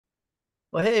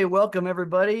Well, hey, welcome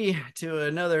everybody to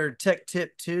another Tech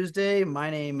Tip Tuesday. My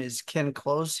name is Ken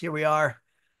Close. Here we are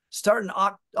starting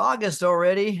August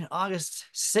already, August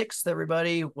 6th,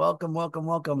 everybody. Welcome, welcome,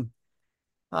 welcome.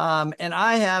 And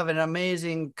I have an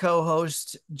amazing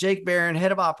co-host, Jake Barron,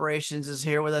 head of operations, is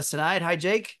here with us tonight. Hi,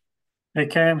 Jake. Hey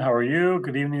Ken, how are you?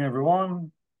 Good evening,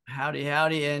 everyone. Howdy,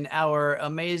 howdy. And our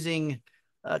amazing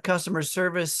customer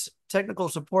service technical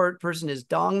support person is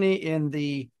Dongni in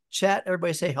the chat.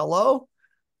 Everybody say hello.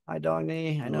 Hi,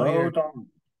 Dongni. I know Hello, you're Tom.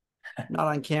 not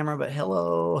on camera, but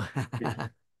hello. Yeah.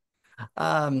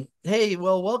 Hey,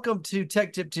 well, welcome to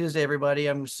Tech Tip Tuesday, everybody.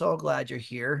 I'm so glad you're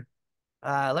here.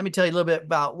 Let me tell you a little bit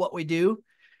about what we do.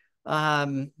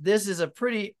 This is a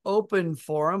pretty open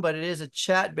forum, but it is a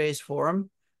chat-based forum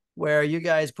where you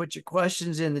guys put your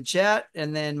questions in the chat,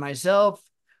 and then myself,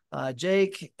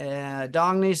 Jake,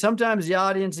 Dongni, sometimes the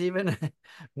audience even,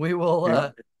 we will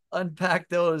Yeah. unpack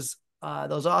those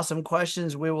awesome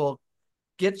questions. We will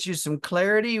get you some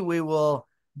clarity. We will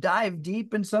dive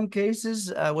deep in some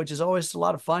cases, which is always a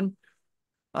lot of fun.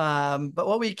 But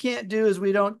what we can't do is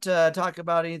we don't talk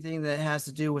about anything that has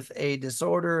to do with a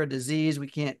disorder, a disease. We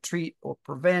can't treat or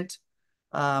prevent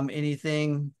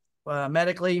anything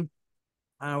medically.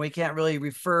 We can't really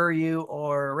refer you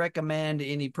or recommend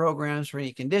any programs for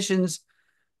any conditions.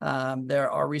 There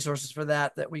are resources for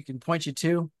that we can point you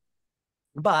to.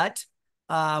 But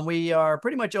we are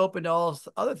pretty much open to all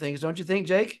other things, don't you think,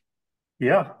 Jake?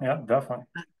 Yeah, definitely.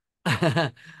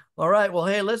 All right. Well,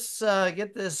 hey, let's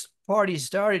get this party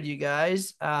started, you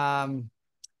guys. Go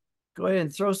ahead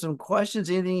and throw some questions.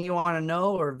 Anything you want to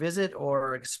know or visit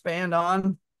or expand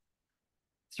on,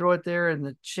 throw it there in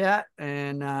the chat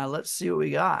and let's see what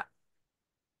we got.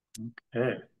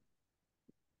 Hey,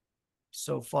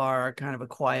 So far, kind of a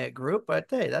quiet group, but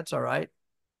hey, that's all right.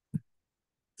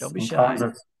 Don't be sometimes shy.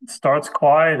 it starts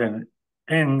quiet and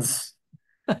ends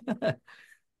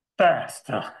fast.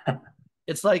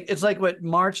 It's like what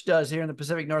March does here in the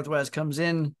Pacific Northwest. Comes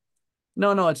in.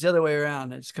 No, no, it's the other way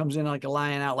around. It comes in like a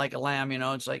lion, out like a lamb.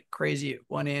 It's like crazy at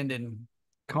one end and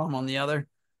calm on the other.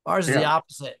 Ours is the Yeah.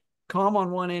 opposite. Calm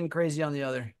on one end, crazy on the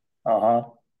other. Uh-huh.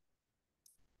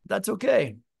 That's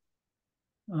okay.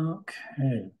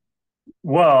 Okay.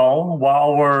 Well,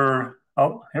 while we're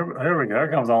here we go.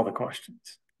 Here comes all the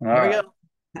questions. All Here we right.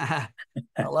 go.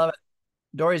 I love it.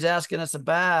 Dory's asking us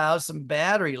about some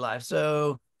battery life.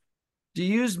 So, do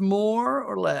you use more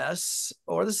or less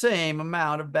or the same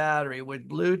amount of battery with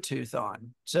Bluetooth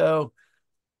on? So,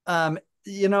 um,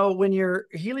 when your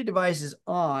Healy device is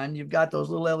on, you've got those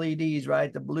little LEDs,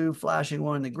 right? The blue flashing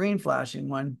one, the green flashing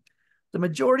one. The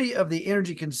majority of the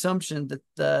energy consumption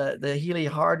that the Healy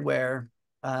hardware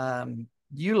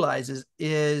utilizes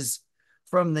is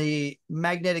from the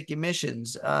magnetic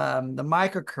emissions, the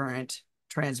microcurrent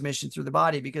transmission through the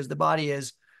body, because the body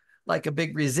is like a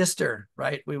big resistor,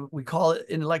 right? We call it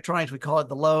in electronics, we call it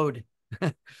the load.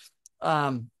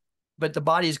 um, but the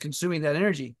body is consuming that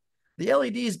energy. The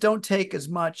LEDs don't take as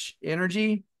much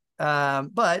energy,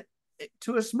 but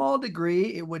to a small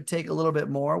degree, it would take a little bit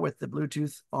more with the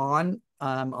Bluetooth on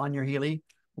your Healy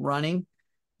running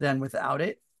than without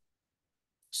it.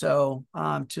 So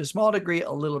to a small degree,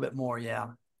 a little bit more, yeah.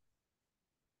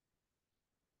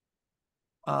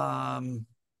 Um,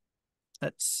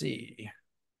 let's see.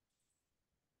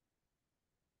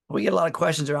 We get a lot of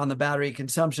questions around the battery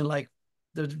consumption, like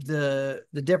the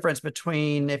difference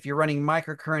between if you're running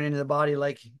microcurrent into the body,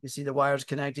 like you see the wires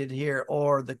connected here,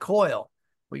 or the coil.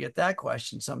 We get that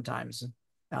question sometimes.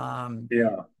 Um,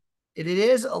 Yeah. it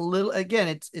is a little, again,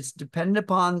 it's dependent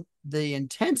upon the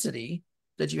intensity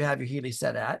that you have your Healy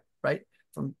set at, right?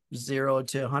 From 0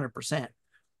 to 100%.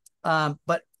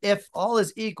 But if all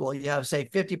is equal, you have, say,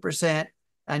 50%,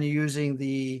 and you're using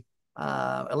the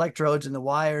electrodes and the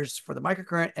wires for the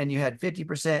microcurrent, and you had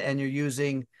 50%, and you're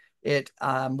using it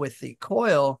with the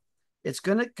coil, it's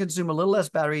going to consume a little less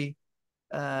battery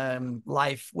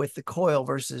life with the coil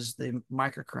versus the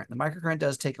microcurrent. The microcurrent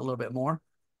does take a little bit more.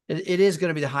 It is going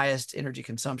to be the highest energy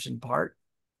consumption part.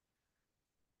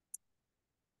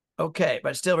 Okay,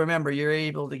 but still remember, you're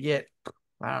able to get,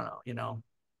 I don't know,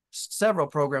 several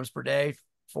programs per day,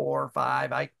 4 or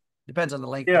 5. I depends on the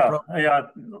length of the Yeah. program. Yeah.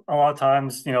 A lot of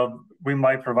times, we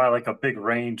might provide like a big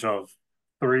range of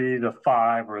 3 to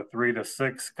 5 or 3 to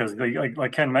 6 because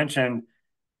like Ken mentioned,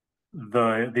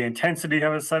 the intensity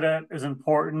of it set at is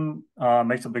important,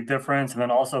 makes a big difference. And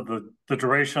then also the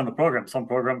duration of the program. Some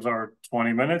programs are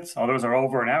 20 minutes, others are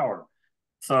over an hour.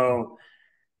 So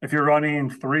if you're running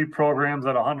 3 programs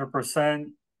at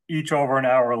 100%, each over an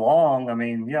hour long, I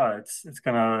mean, yeah, it's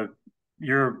gonna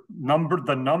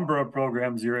the number of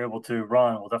programs you're able to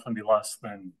run will definitely be less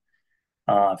than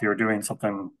if you're doing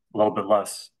something a little bit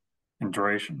less in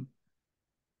duration.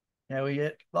 Yeah, we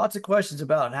get lots of questions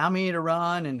about how many to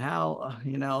run and how,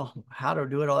 how to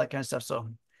do it, all that kind of stuff. So,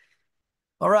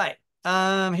 all right.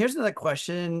 Here's another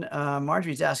question.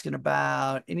 Marjorie's asking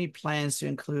about any plans to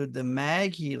include the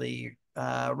MagHealy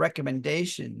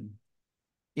recommendation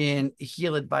in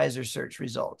HealAdvisor search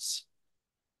results.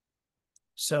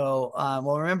 So,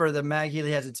 well, remember the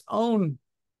MagHealy has its own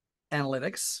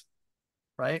analytics,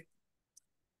 right?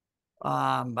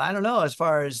 I don't know as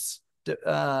far as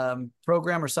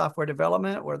program or software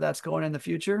development, where that's going in the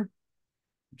future.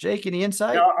 Jake, any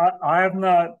insight? I have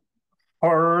not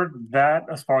heard that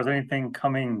as far as anything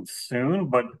coming soon,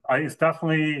 but it's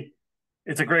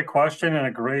a great question and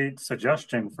a great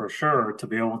suggestion for sure to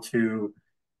be able to,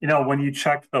 when you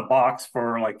check the box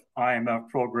for like IMF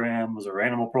programs or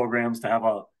animal programs to have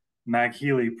a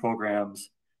MagHealy programs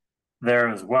there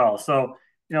as well. So,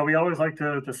 we always like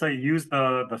to say use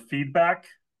the feedback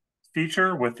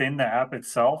feature within the app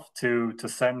itself to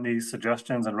send these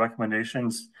suggestions and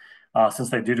recommendations, since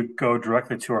they do go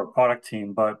directly to our product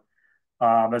team. But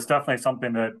it's definitely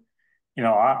something that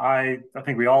I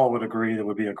think we all would agree that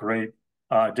would be a great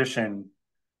addition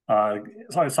at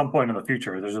some point in the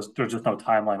future. There's just no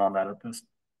timeline on that at this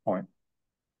point.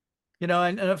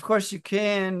 And of course you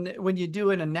can, when you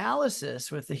do an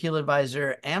analysis with the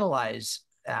HealAdvisor Analyze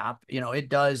app, it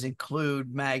does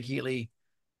include MagHealy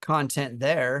content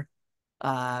there.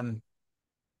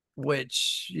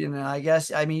 Which, I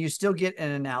guess, I mean, you still get an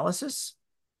analysis,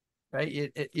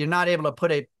 right? You're not able to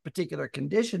put a particular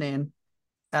condition in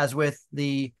as with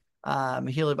the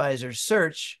HealAdvisor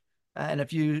search. And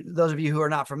those of you who are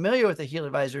not familiar with the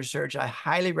HealAdvisor search, I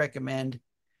highly recommend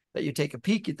that you take a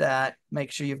peek at that.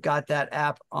 Make sure you've got that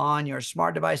app on your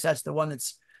smart device. That's the one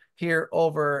that's here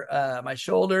over my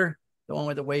shoulder, the one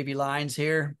with the wavy lines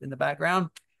here in the background.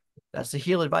 That's the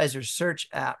HealAdvisor search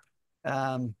app.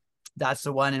 That's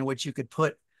the one in which you could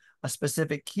put a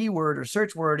specific keyword or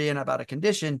search word in about a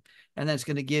condition, and then it's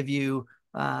going to give you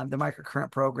the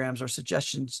microcurrent programs or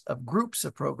suggestions of groups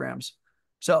of programs.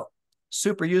 So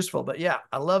super useful. But yeah,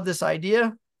 I love this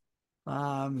idea.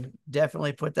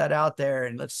 Definitely put that out there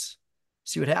and let's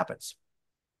see what happens.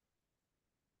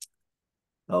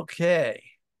 Okay.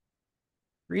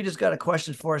 Rita's got a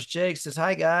question for us. Jake says,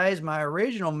 hi guys, my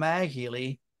original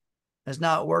MagHealy has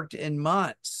not worked in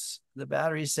months. The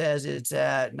battery says it's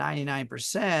at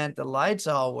 99%. The lights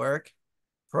all work.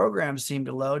 Programs seem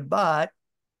to load, but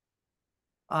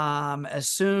as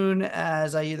soon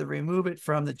as I either remove it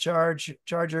from the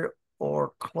charger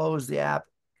or close the app,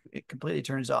 it completely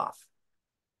turns off.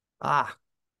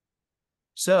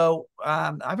 So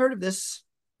I've heard of this.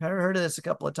 I've heard of this a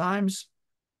couple of times.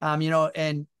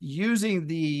 And using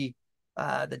the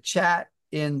chat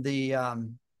in the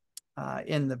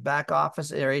back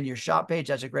office or in your shop page,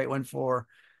 that's a great one for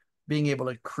being able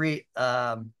to create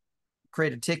a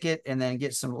ticket and then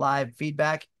get some live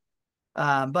feedback.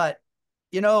 But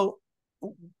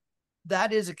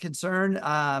that is a concern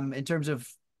in terms of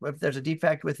if there's a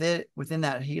defect within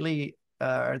that Healy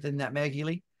or within that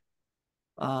MagHealy.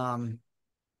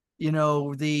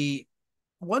 The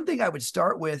one thing I would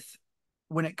start with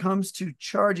when it comes to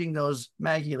charging those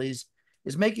MagHealys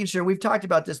is making sure, we've talked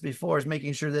about this before, is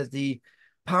making sure that the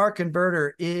power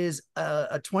converter is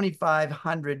a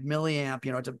 2500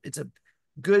 milliamp. It's a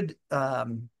good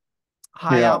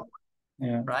high Yeah, output,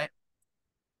 yeah. right?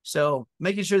 So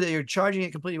making sure that you're charging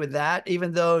it completely with that,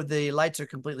 even though the lights are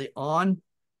completely on.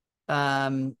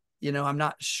 I'm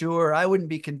not sure. I wouldn't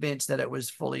be convinced that it was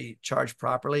fully charged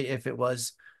properly if it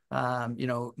was,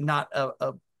 not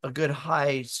a good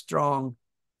high strong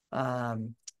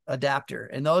adapter.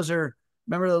 And those are,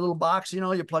 remember the little box,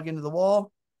 you plug into the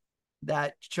wall.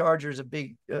 That charger is a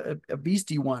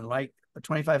beastie one, like a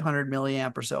 2500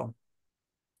 milliamp or so.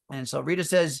 And so Rita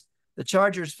says the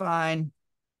charger's fine.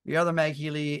 The other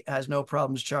MagHealy has no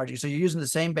problems charging. So you're using the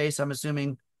same base, I'm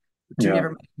assuming, two Yeah.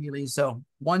 different MagHealys. So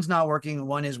one's not working,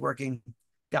 one is working.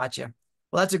 Gotcha.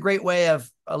 Well, that's a great way of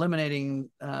eliminating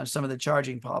some of the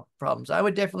charging problems. I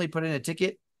would definitely put in a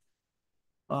ticket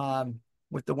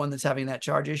with the one that's having that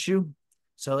charge issue,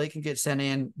 so they can get sent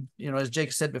in. As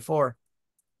Jake said before,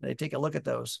 they take a look at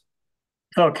those.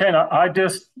 So Ken, I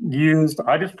just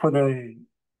put a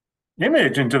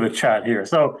image into the chat here.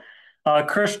 So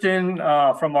Christian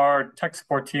from our tech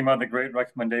support team had the great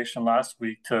recommendation last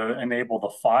week to enable the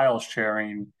file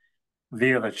sharing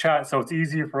via the chat. So it's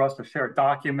easier for us to share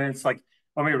documents. Like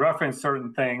when we reference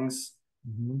certain things,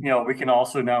 we can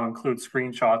also now include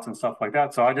screenshots and stuff like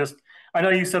that. So I know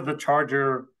you said the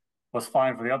charger was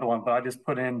fine for the other one, but I just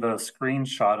put in the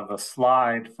screenshot of the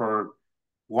slide for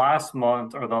last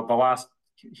month or the last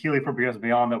Healy for Beginners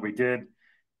Beyond that we did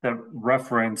that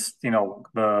referenced,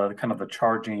 the kind of the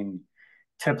charging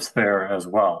tips there as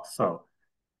well. So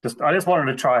I just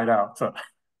wanted to try it out. So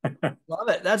Love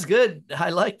it. That's good. I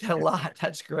like that a lot.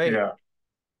 That's great. yeah.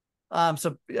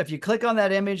 So if you click on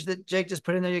that image that Jake just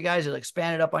put in there, you guys, it'll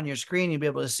expand it up on your screen. You'll be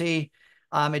able to see.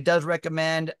 It does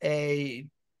recommend a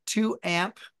 2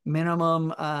 amp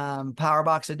minimum power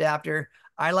box adapter.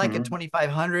 I like a Mhm.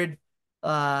 2500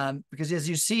 because as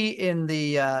you see in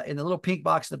the little pink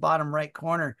box at the bottom right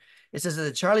corner, it says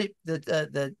that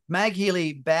the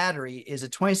MagHealy battery is a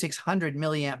 2600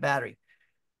 milliamp battery.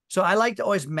 So I like to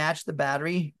always match the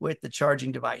battery with the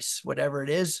charging device, whatever it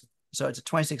is. So it's a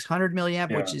 2600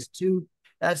 milliamp, which Yeah.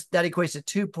 is that equates to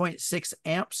 2.6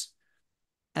 amps.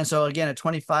 And so again, a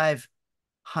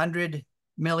 2500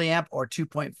 milliamp or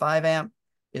 2.5 amp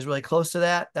is really close to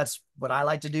that. That's what I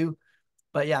like to do.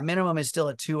 But yeah, minimum is still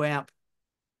a 2 amp.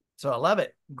 So I love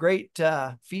it. Great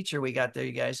feature we got there,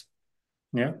 you guys.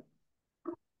 Yeah.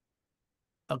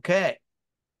 Okay.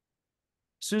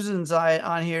 Susan's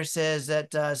on here says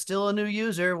that still a new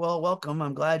user. Well, welcome.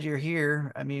 I'm glad you're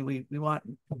here. I mean, we want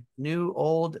new,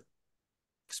 old,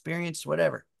 experienced,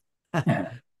 whatever.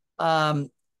 um,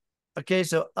 okay,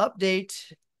 so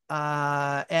update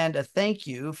and a thank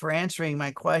you for answering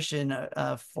my question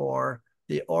for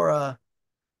the Aura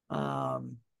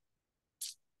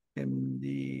in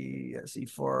the let's see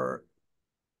for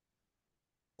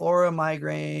Aura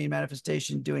migraine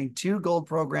manifestation, doing 2 gold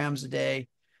programs a day.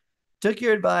 Took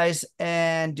your advice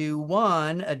and do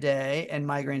 1 a day and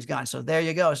migraine's gone. So there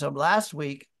you go. So last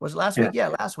week, was it last Yeah. week? Yeah,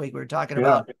 last week we were talking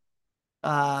Yeah.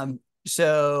 about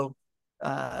so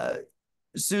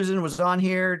Susan was on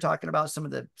here talking about some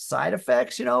of the side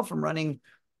effects, from running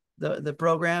the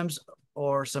programs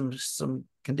or some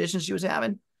conditions she was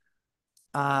having.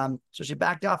 So she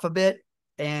backed off a bit,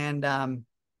 and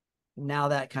now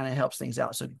that kind of helps things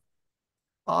out. So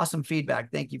awesome feedback.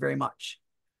 Thank you very much.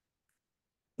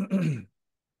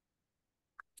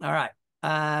 All right.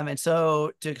 And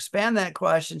so to expand that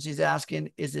question, she's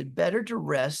asking, is it better to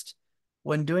rest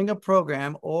when doing a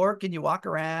program, or can you walk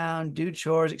around, do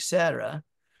chores, etc.?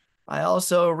 I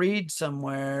also read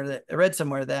somewhere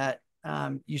that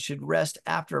you should rest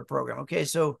after a program. Okay,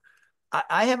 so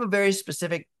I have a very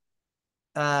specific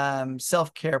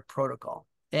self-care protocol,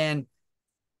 and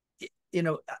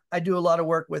I do a lot of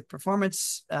work with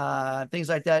performance, things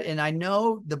like that, and I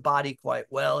know the body quite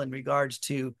well in regards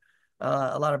to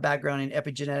a lot of background in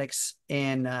epigenetics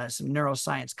and some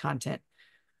neuroscience content.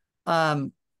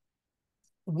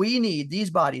 We need these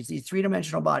bodies, these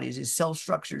three-dimensional bodies, these cell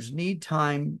structures need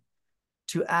time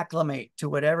to acclimate to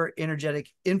whatever energetic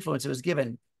influence it was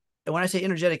given. And when I say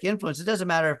energetic influence, it doesn't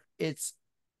matter if it's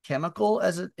chemical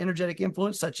as an energetic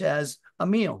influence, such as a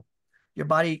meal. Your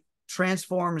body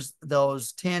transforms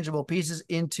those tangible pieces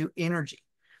into energy.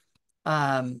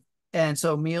 And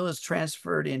so meal is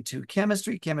transferred into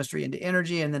chemistry, chemistry into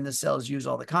energy, and then the cells use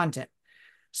all the content.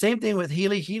 Same thing with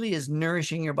Healy. Healy is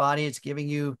nourishing your body. It's giving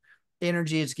you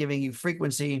energy. It's giving you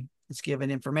frequency. It's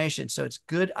giving information. So it's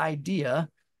a good idea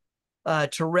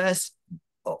to rest,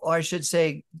 or I should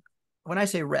say, when I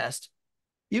say rest,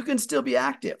 you can still be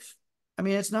active. I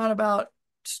mean, it's not about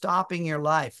stopping your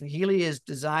life. Healy is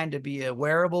designed to be a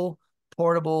wearable,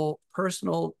 portable,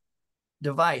 personal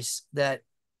device that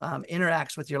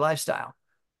interacts with your lifestyle,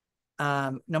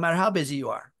 no matter how busy you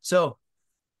are. So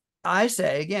I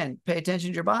say again, pay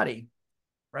attention to your body,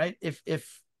 right?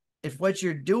 If what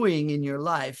you're doing in your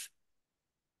life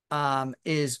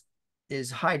is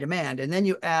high demand, and then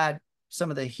you add some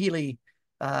of the Healy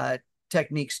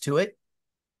techniques to it,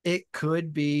 it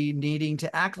could be needing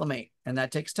to acclimate, and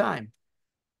that takes time.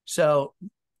 So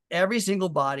every single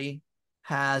body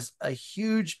has a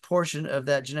huge portion of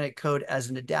that genetic code as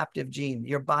an adaptive gene.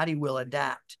 Your body will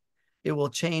adapt. It will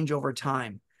change over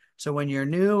time. So when you're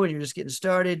new and you're just getting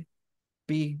started,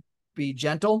 be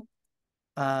gentle.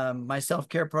 My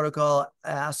self-care protocol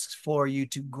asks for you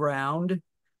to ground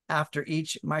after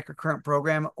each microcurrent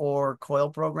program or coil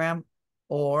program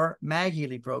or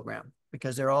MagHealy program,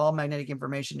 because they're all magnetic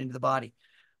information into the body.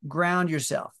 Ground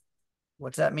yourself.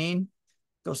 What's that mean?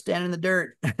 Go stand in the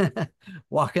dirt,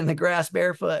 walk in the grass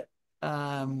barefoot,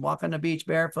 walk on the beach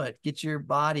barefoot, get your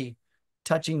body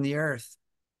touching the earth.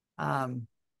 And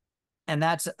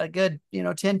that's a good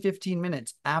 10-15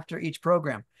 minutes after each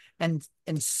program, and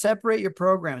separate your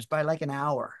programs by like an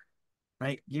hour,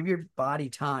 right? Give your body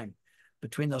time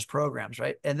between those programs,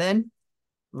 right? And then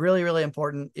really, really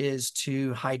important is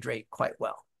to hydrate quite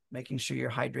well, making sure you're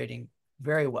hydrating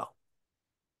very well.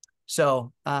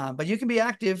 So but you can be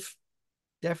active.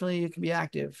 Definitely you can be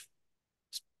active.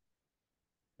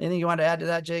 Anything you want to add to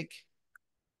that, Jake?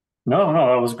 No,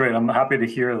 no, that was great. I'm happy to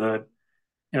hear that,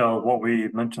 what we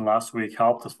mentioned last week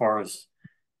helped as far as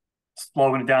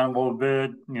slowing it down a little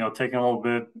bit, taking a little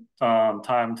bit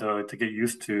time to get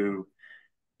used to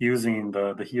using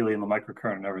the Healy and the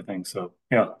microcurrent and everything. So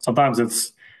yeah, sometimes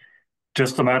it's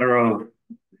just a matter of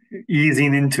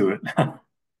easing into it.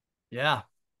 Yeah,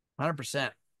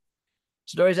 100%.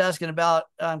 So Dory's asking about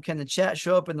can the chat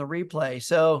show up in the replay?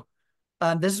 So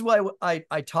this is why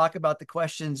I talk about the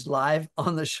questions live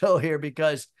on the show here,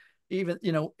 because even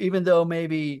though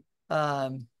maybe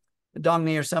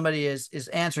Dongni or somebody is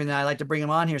answering that, I like to bring them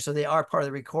on here so they are part of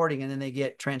the recording and then they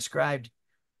get transcribed.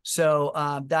 So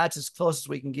that's as close as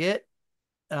we can get.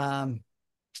 Um,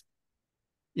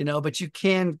 but you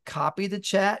can copy the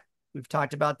chat. We've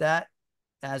talked about that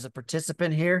as a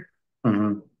participant here.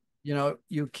 Mhm.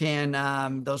 You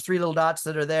can those three little dots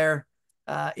that are there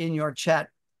in your chat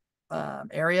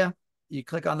area. You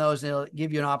click on those and it'll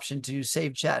give you an option to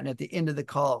save chat. And at the end of the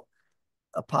call,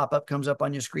 a pop-up comes up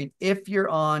on your screen. If you're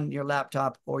on your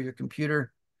laptop or your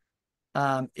computer,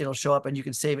 it'll show up and you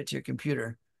can save it to your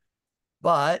computer.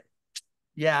 But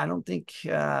yeah, I don't think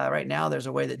right now there's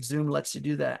a way that Zoom lets you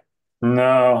do that.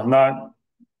 No, not,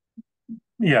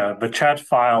 yeah, the chat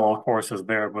file, of course, is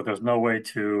there, but there's no way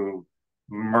to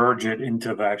merge it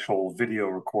into the actual video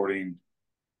recording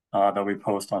that we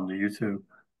post on the YouTube.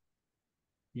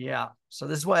 Yeah. So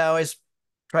this is why I always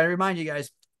try to remind you guys,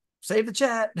 save the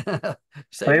chat. Save the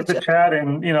Save the chat. chat,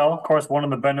 and of course, one of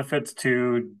the benefits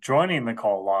to joining the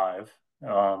call live.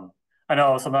 Um, I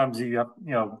know sometimes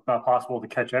not possible to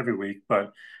catch every week,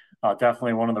 but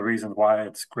definitely one of the reasons why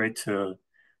it's great to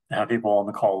have people on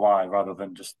the call live rather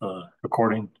than just the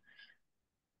recording.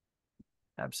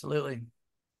 Absolutely.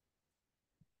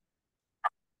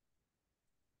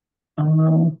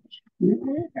 Yeah.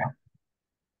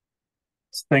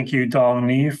 Thank you,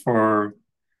 Domini, for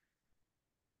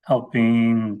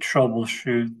helping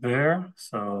troubleshoot there.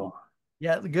 So,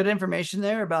 Yeah, good information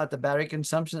there about the battery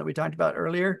consumption that we talked about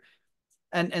earlier.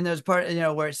 And there's part,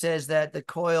 where it says that the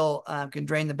coil can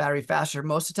drain the battery faster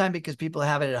most of the time because people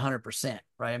have it at 100%,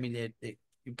 right? I mean,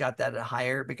 you've got that at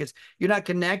higher because you're not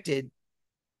connected,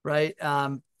 right?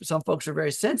 Some folks are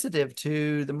very sensitive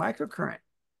to the microcurrent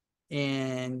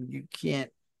and you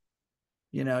can't,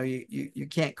 you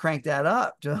can't crank that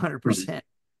up to mhm. 100%.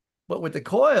 But with the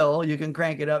coil, you can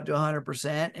crank it up to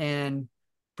 100% and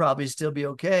probably still be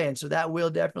okay. And so that will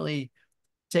definitely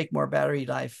take more battery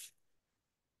life.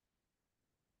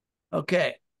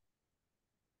 Okay.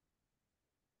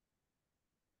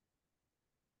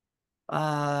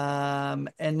 And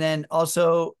then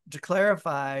also to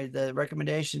clarify, the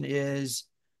recommendation is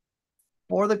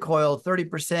for the coil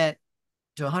 30%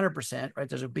 to 100%, right?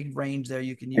 There's a big range there.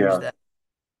 You can use Yeah.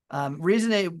 that. Reason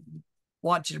they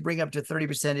want you to bring up to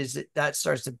 30% is that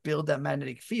starts to build that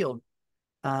magnetic field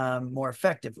more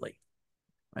effectively,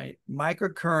 right?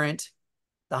 Microcurrent,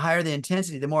 the higher the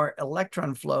intensity, the more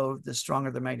electron flow, the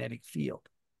stronger the magnetic field.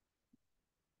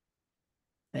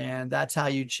 And that's how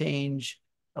you change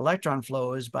electron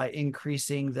flow, is by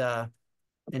increasing the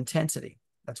intensity.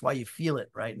 That's why you feel it,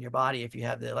 right, in your body if you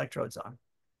have the electrodes on.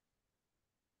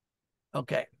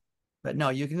 Okay. But no,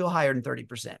 you can go higher than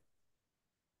 30%.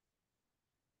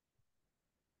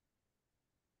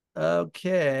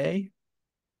 Okay.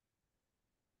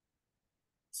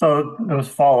 So it was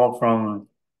follow up from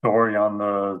Dory on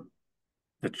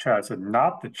the chat. So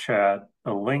not the chat,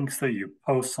 the links that you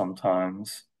post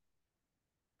sometimes.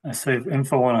 I save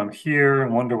info when I'm here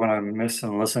and wonder when I miss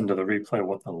and listen to the replay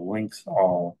what the links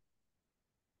are.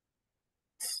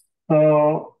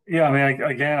 So yeah, I mean,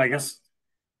 again, I guess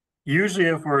usually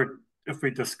if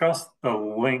we discuss the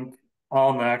link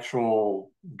on the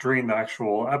actual during the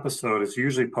actual episode, it's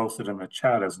usually posted in the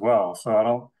chat as well.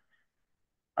 So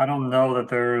I don't know that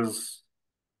there's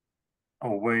a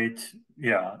way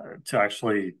to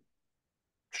actually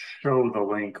show the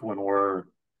link when we're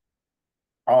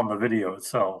on the video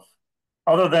itself.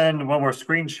 Other than when we're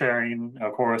screen sharing,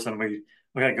 of course, and we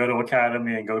gotta go to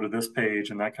Academy and go to this page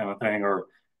and that kind of thing, or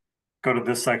go to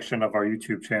this section of our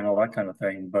YouTube channel, that kind of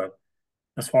thing. But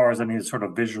as far as any sort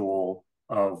of visual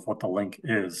of what the link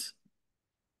is,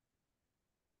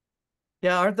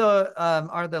 Yeah, are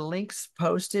the links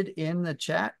posted in the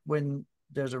chat when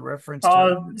there's a reference to a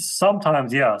link?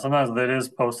 sometimes, yeah, sometimes that is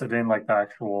posted in like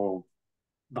the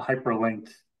hyperlinked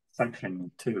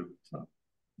section too. So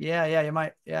Yeah, yeah, you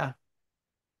might. Yeah,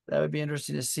 that would be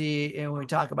interesting to see. And when we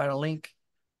talk about a link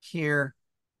here,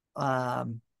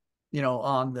 um,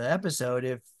 on the episode,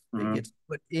 if it mhm. gets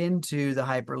put into the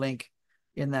hyperlink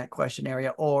in that question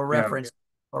area or Yeah.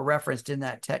 referenced in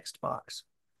that text box.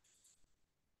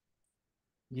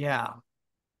 Yeah.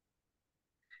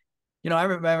 I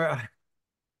remember.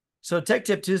 So Tech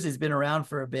Tip Tuesday's been around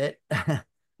for a bit.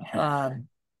 um,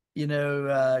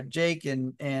 Jake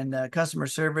and customer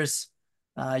service,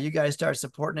 you guys start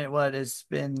supporting it. What, it's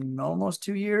been almost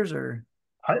 2 years, or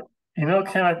I, Ken, it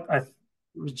was I think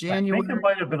it January?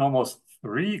 might have been almost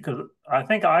three because I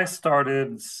think I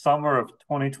started summer of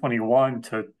 2021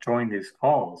 to join these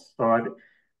calls. So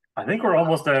I think we're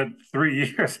almost at 3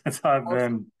 years since I've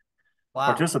been Wow.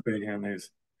 participating in these.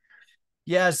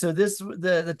 Yeah, so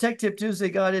the Tech Tip Tuesday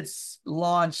got its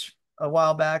launch a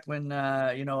while back when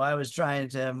I was trying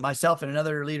to, myself and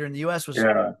another leader in the US was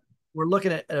Yeah, we're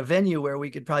looking at a venue where we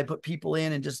could probably put people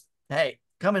in and just, hey,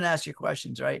 come and ask your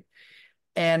questions, right?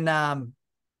 And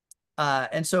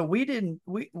so we didn't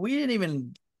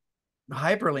even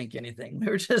hyperlink anything. We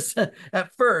were just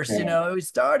at first, yeah, we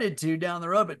started to down the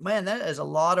road, but man, that is a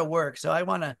lot of work. So I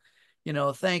want to,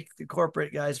 thank the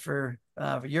corporate guys for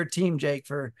your team, Jake,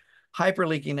 for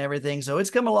hyperlinking everything. So it's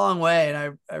come a long way,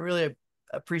 and I really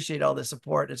appreciate all the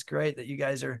support. It's great that you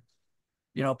guys are,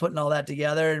 putting all that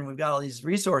together, and we've got all these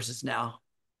resources now.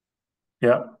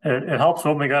 yeah. It helps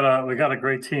when we got a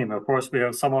great team. Of course, we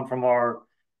have someone from our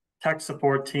tech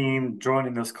support team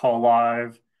joining this call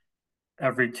live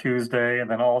every Tuesday, and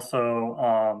then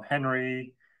also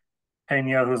Henry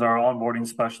Pena, who's our onboarding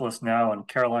specialist now, and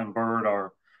Caroline Bird,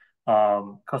 our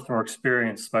customer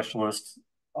experience specialist,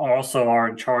 also are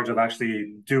in charge of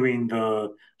actually doing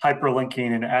the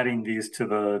hyperlinking and adding these to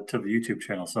the YouTube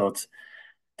channel. So it's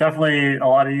definitely a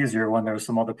lot easier when there's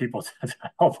some other people to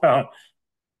help out.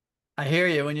 I hear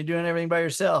you when you're doing everything by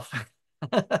yourself.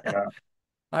 Yeah,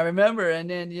 I remember, and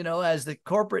then as the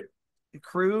corporate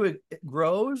crew it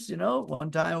grows,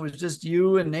 one time it was just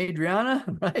you and Adriana,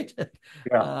 right?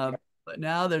 yeah, But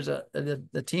now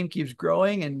the team keeps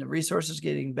growing and the resources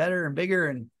getting better and bigger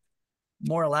and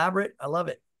more elaborate. I love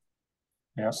it.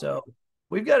 yeah. So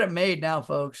we've got it made now,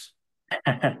 folks.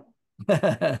 I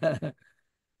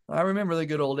remember the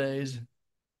good old days.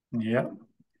 Yeah.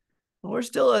 We're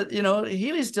still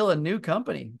Healy's still a new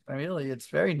company. Really, it's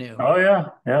very new. Oh yeah,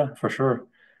 yeah, for sure.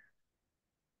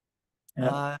 Yeah.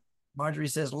 Uh, Marjorie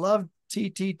says, love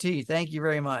TTT. Thank you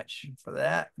very much for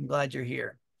that. I'm glad you're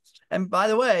here. And by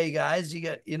the way, guys, you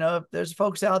get, if there's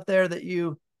folks out there that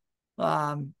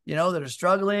that are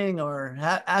struggling or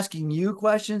asking you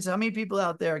questions, how many people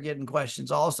out there are getting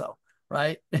questions also,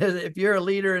 right? If you're a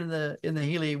leader in the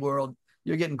Healy world,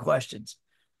 you're getting questions.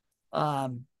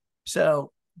 Um,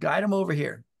 so guide them over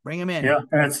here, bring them in. Yeah.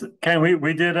 And it's Ken, we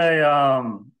did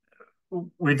a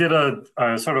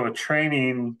sort of a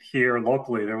training here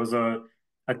locally. There was a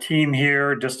team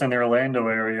here just in the Orlando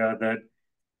area that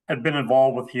had been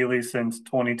involved with Healy since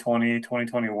 2020,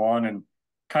 2021, and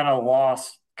kind of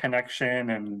lost connection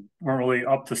and weren't really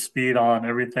up to speed on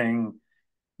everything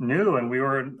new. And we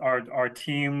were our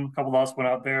team, a couple of us went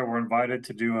out there, were invited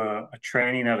to do a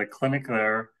training at a clinic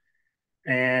there.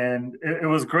 And it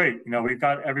was great. We've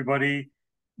got everybody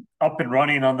up and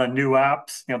running on the new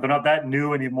apps. They're not that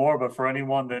new anymore, but for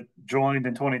anyone that joined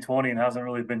in 2020 and hasn't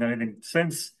really been anything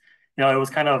since, it was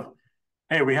kind of,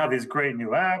 hey, we have these great new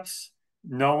apps.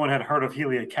 No one had heard of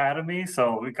Healy Academy,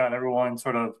 so we got everyone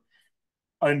sort of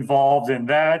involved in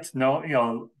that.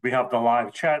 No, we have the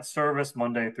live chat service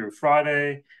Monday through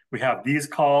Friday. We have these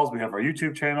calls. We have our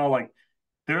YouTube channel. Like,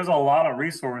 there's a lot of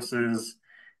resources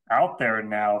out there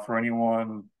now for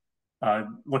anyone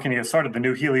looking to get started. The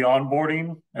new Healy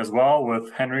onboarding as well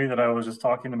with Henry that I was just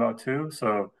talking about too.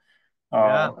 So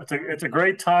Yeah. it's a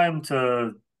great time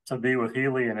to be with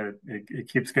Healy, and it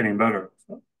keeps getting better.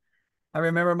 So, I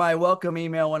remember my welcome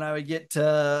email when I would get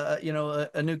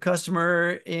a new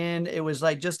customer in. It was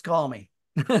like, just call me.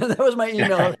 That was my yeah,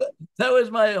 email. That was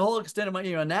my whole extent of my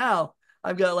email. Now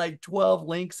I've got like 12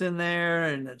 links in there,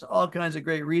 and it's all kinds of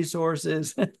great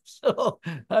resources. So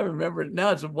I remember it.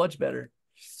 Now it's much better.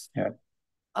 yeah.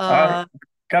 I Uh,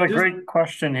 got a Susan, great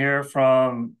question here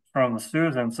from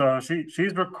Susan. So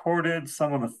she's recorded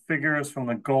some of the figures from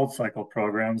the Gold Cycle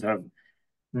programs. Have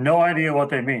no idea what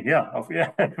they mean. Yeah,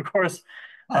 yeah, of course.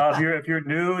 If you're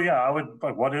new, yeah, I would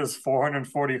like, what is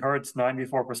 440 hertz,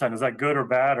 94%? Is that good or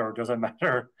bad, or does it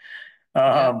matter?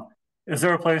 yeah, Um, is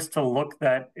there a place to look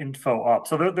that info up?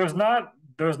 So there's not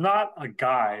a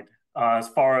guide as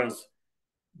far as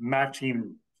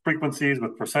matching frequencies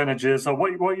with percentages. So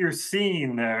what you're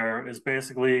seeing there is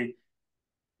basically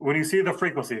when you see the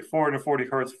frequency, 440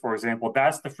 hertz, for example,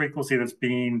 that's the frequency that's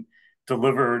being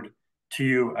delivered to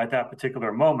you at that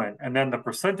particular moment. And then the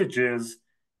percentages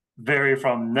vary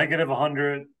from negative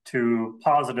 100 to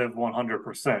positive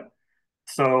 100%.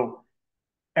 So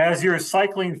as you're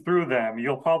cycling through them,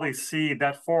 you'll probably see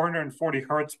that 440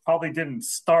 hertz probably didn't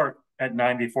start at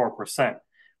 94%.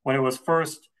 When it was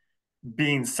first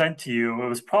being sent to you, it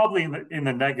was probably in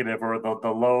the negative or the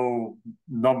low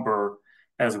number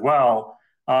as well.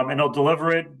 And it'll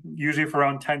deliver it usually for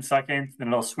around 10 seconds, then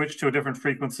it'll switch to a different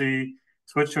frequency,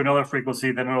 switch to another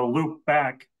frequency, then it'll loop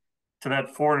back to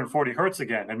that 440 hertz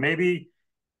again. And maybe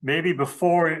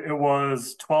before it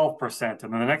was 12%.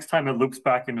 And then the next time it loops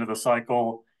back into the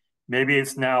cycle, maybe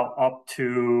it's now up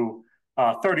to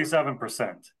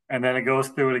 37%. And then it goes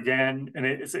through it again and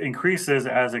it increases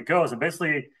as it goes. And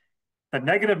basically, the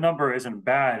negative number isn't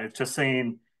bad. It's just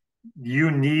saying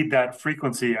you need that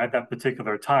frequency at that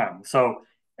particular time. So,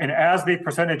 and as the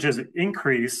percentages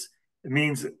increase, it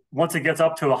means once it gets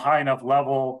up to a high enough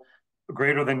level,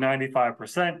 greater than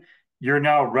 95%, you're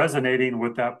now resonating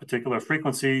with that particular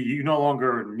frequency. You no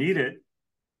longer need it.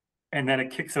 And then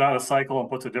it kicks it out of cycle and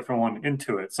puts a different one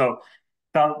into it. So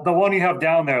the one you have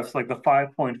down there is like the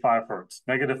 5.5 hertz,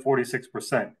 negative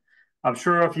 46%. I'm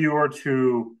sure if you were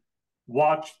to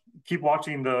keep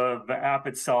watching the app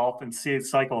itself and see it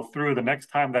cycle through, the next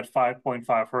time that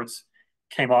 5.5 hertz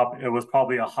came up, it was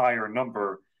probably a higher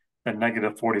number than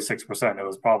negative 46%. It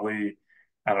was probably,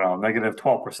 I don't know, negative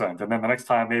 12%. And then the next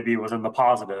time maybe it was in the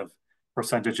positive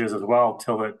percentages as well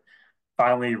till it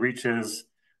finally reaches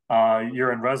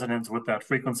you're in resonance with that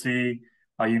frequency.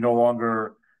 You no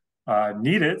longer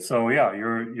need it. So yeah,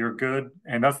 you're good.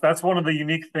 And that's one of the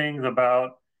unique things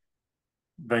about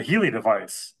the Healy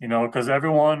device, because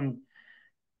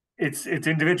it's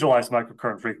individualized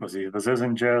microcurrent frequency. This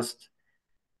isn't just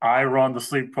I run the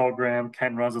sleep program,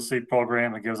 Ken runs the sleep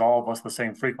program, it gives all of us the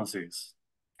same frequencies.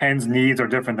 Ken's needs are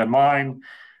different than mine.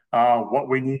 What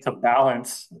we need to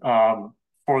balance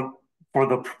for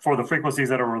the frequencies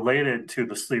that are related to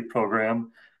the sleep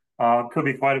program could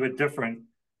be quite a bit different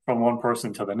from one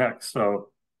person to the next. So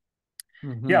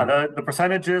yeah, Mm-hmm. the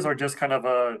percentages are just kind of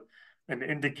an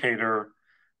indicator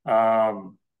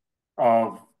um,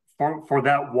 of for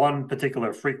that one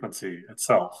particular frequency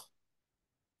itself.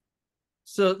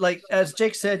 So, like as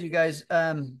Jake said, you guys,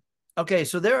 okay,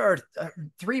 so there are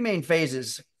three main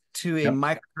phases to a Yep.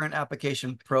 microcurrent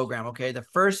application program. Okay, the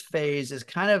first phase is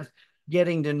kind of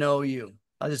getting to know you.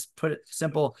 I'll just put it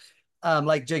simple.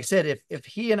 Like Jake said, if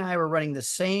he and I were running the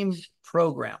same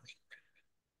program,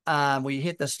 we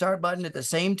hit the start button at the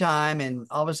same time, and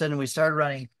all of a sudden we started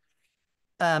running.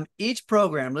 Each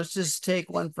program, let's just take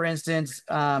one for instance,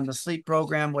 the sleep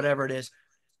program, whatever it is.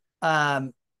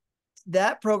 Um,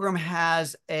 that program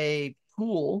has a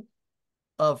pool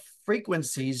of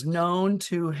frequencies known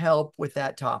to help with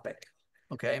that topic.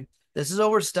 Okay. This is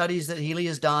over studies that Healy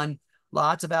has done,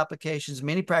 lots of applications,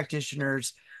 many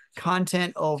practitioners,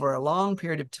 content over a long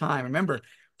period of time. Remember,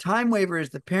 TimeWaver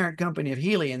is the parent company of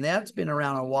Healy, and that's been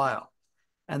around a while.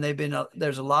 And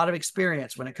there's a lot of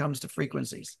experience when it comes to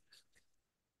frequencies.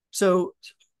 So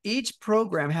each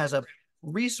program has a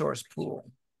resource pool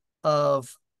of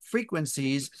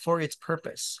frequencies for its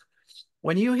purpose.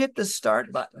 When you hit the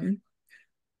start button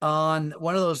on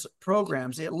one of those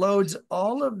programs, it loads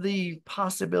all of the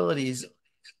possibilities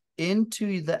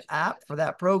into the app for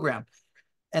that program.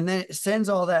 And then it sends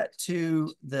all that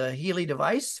to the Healy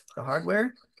device, the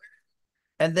hardware.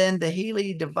 And then the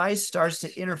Healy device starts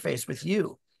to interface with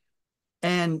you.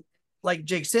 And like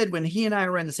Jake said, when he and I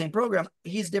are in the same program,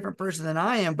 he's a different person than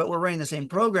I am, but we're running the same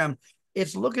program.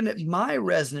 It's looking at my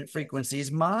resonant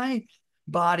frequencies, my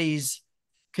body's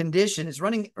condition. It's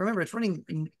running, remember, it's running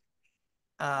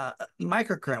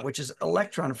microcurrent, which is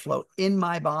electron flow in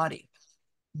my body.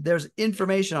 There's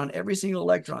information on every single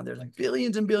electron. There's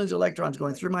billions and billions of electrons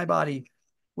going through my body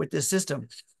with this system.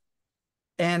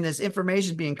 And this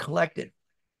information being collected.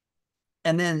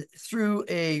 And then through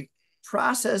a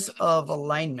process of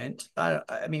alignment,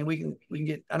 I mean, we can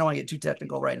get, I don't want to get too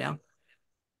technical right now.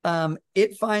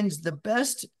 It finds the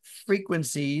best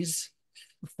frequencies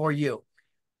for you.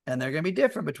 And they're going to be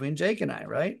different between Jake and I,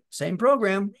 right? Same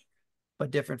program, but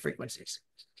different frequencies.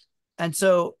 And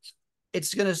so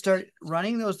it's going to start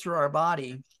running those through our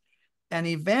body. And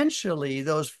eventually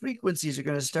those frequencies are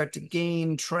going to start to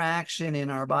gain traction in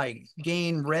our body,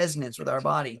 gain resonance with our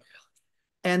body.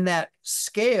 And that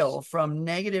scale from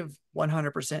negative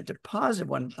 100% to positive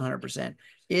 100%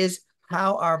 is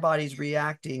how our body's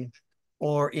reacting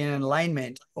or in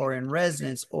alignment or in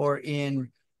resonance or in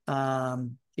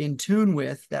tune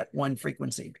with that one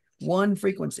frequency.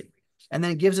 And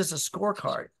then it gives us a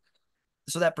scorecard.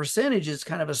 So that percentage is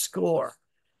kind of a score,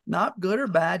 not good or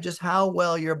bad, just how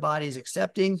well your body's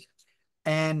accepting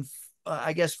and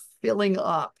I guess filling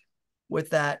up with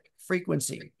that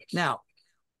frequency. Now,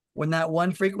 When that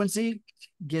one frequency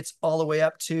gets all the way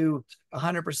up to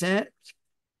 100%,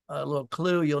 a little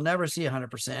clue, you'll never see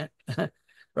 100%,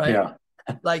 right? Yeah.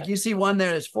 Like you see one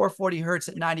there that's 440 hertz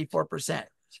at 94%.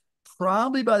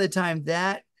 Probably by the time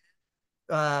that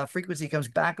frequency comes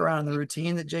back around the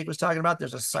routine that Jake was talking about,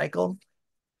 there's a cycle.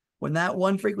 When that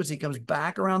one frequency comes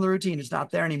back around the routine, it's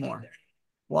not there anymore.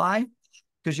 Why?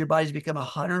 Because your body's become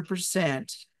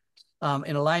 100%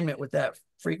 in alignment with that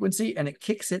frequency, and it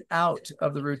kicks it out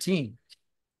of the routine.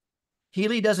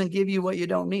 Healy doesn't give you what you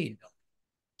don't need.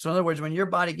 So in other words, when your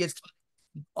body gets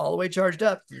all the way charged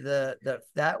up,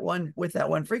 that one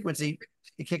frequency,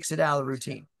 it kicks it out of the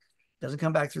routine. Doesn't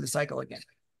come back through the cycle again.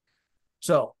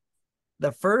 So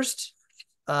the first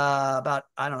about,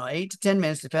 I don't know, 8 to 10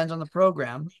 minutes, depends on the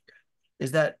program,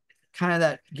 is that kind of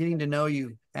that getting to know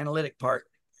you analytic part.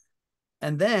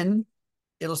 And then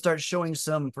it'll start showing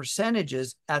some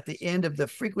percentages at the end of the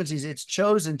frequencies it's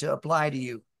chosen to apply to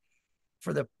you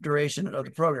for the duration of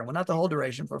the program. Well, not the whole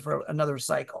duration, but for another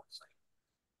cycle,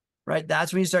 right?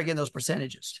 That's when you start getting those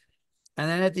percentages. And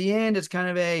then at the end, it's kind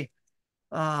of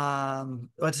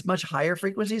it's much higher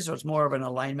frequency. So it's more of an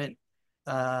alignment.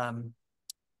 I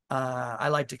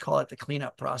like to call it the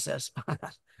cleanup process,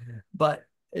 but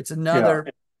it's Yeah.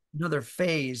 another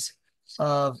phase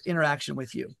of interaction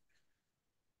with you.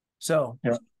 So,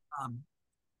 Yeah.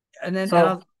 and then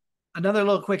So another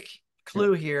little quick yeah.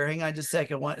 clue here. Hang on just a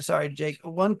second. Sorry, Jake.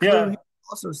 One clue Yeah. here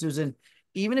also, Susan,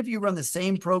 even if you run the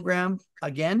same program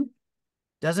again,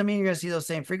 doesn't mean you're going to see those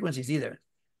same frequencies either,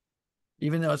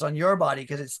 even though it's on your body,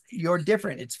 because you're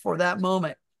different. It's for that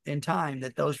moment in time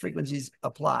that those frequencies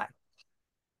apply.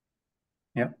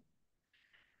 Yeah.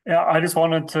 Yeah, I just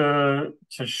wanted to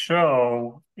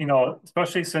show,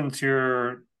 especially since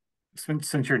you're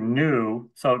new.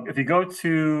 So if you go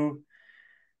to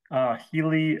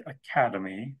Healy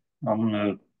Academy, I'm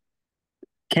gonna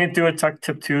can't do a Tech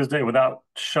Tip Tuesday without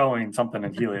showing something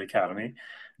in Healy Academy.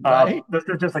 Right? This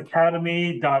is just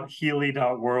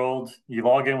academy.healy.world. You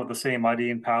log in with the same ID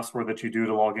and password that you do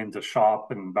to log into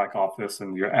shop and back office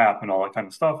and your app and all that kind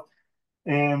of stuff.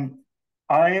 And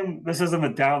this is in the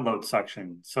download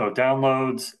section. So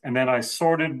downloads, and then I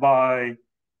sorted by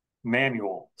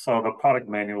manual. So the product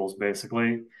manuals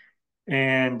basically.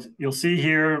 And you'll see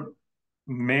here,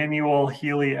 manual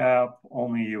Healy app,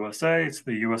 only USA. It's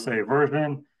the USA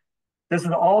version. This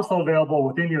is also available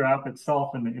within your app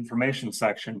itself in the information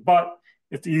section, but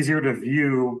it's easier to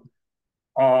view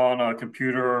on a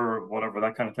computer or whatever,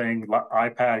 that kind of thing,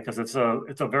 iPad, because it's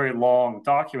a very long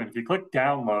document. If you click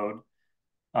download,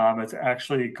 it's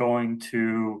actually going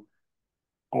to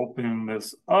open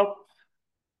this up.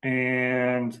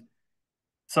 And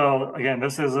so again,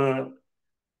 this is a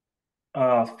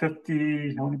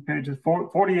 50, how many pages?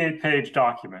 48-page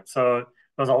document. So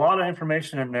there's a lot of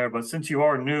information in there, but since you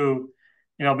are new,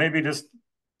 maybe just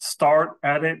start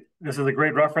at it. This is a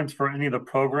great reference for any of the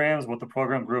programs, what the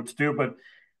program groups do. But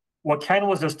what Ken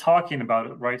was just talking about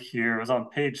it right here is on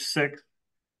page 6,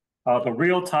 the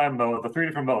real-time mode, the 3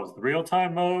 different modes, the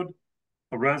real-time mode,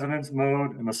 the resonance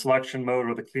mode, and the selection mode,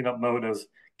 or the cleanup mode, as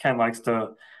Ken likes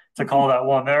to call that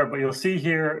one there. But you'll see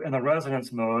here in the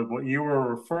resonance mode, what you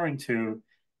were referring to,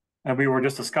 and we were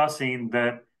just discussing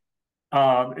that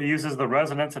it uses the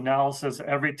resonance analysis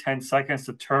every 10 seconds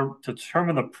to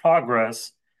determine the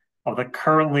progress of the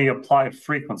currently applied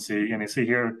frequency. And you see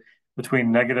here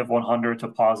between negative 100 to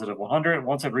positive 100.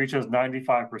 Once it reaches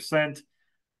 95%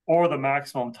 or the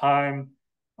maximum time,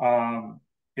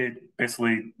 it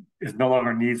basically no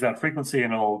longer needs that frequency,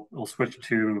 and it'll switch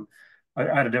to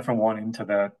add a different one into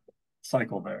that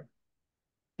cycle there.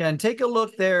 And take a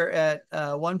look there at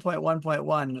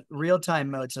 1.1.1 real-time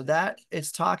mode. So that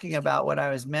it's talking about what I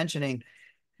was mentioning,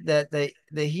 that the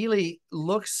Healy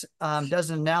does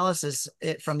an analysis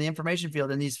from the information field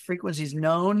and these frequencies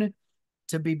known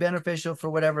to be beneficial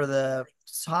for whatever the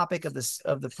topic of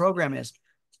the program is,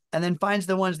 and then finds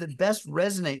the ones that best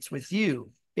resonates with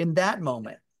you in that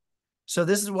moment. So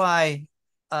this is why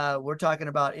we're talking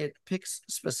about, it picks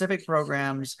specific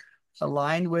programs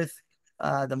aligned with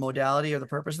the modality or the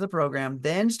purpose of the program,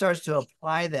 then starts to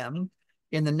apply them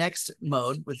in the next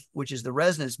mode, which is the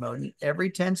resonance mode,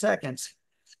 every 10 seconds.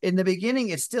 In the beginning,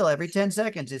 it's still every 10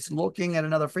 seconds. It's looking at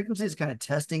another frequency. It's kind of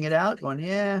testing it out, going,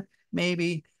 yeah,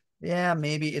 maybe. Yeah,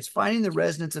 maybe. It's finding the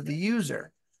resonance of the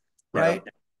user, right?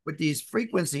 Yeah. With these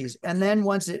frequencies. And then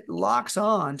once it locks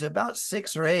on to about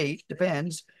 6 or 8,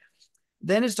 depends,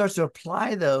 then it starts to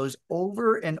apply those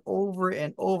over and over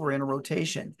and over in a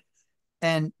rotation.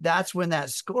 And that's when that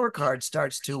scorecard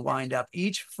starts to wind up.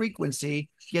 Each frequency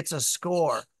gets a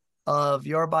score of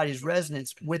your body's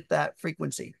resonance with that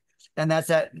frequency. And that's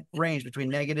that range between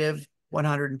negative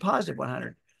 100 and positive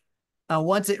 100.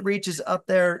 Once it reaches up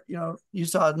there, you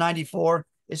saw 94.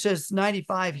 It says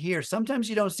 95 here. Sometimes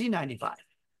you don't see 95,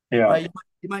 Yeah. right?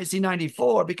 You might see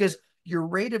 94 because your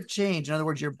rate of change, in other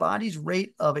words, your body's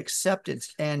rate of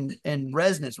acceptance and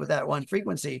resonance with that one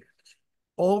frequency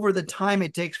over the time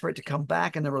it takes for it to come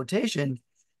back in the rotation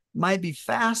might be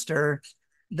faster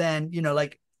than,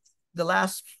 like the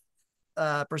last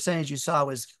percentage you saw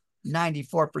was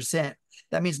 94%.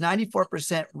 That means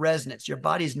 94% resonance. Your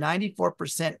body's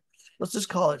 94%, let's just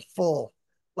call it full,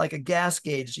 like a gas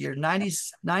gauge. You're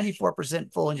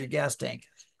 94% full in your gas tank,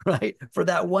 right? For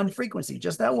that one frequency,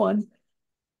 just that one.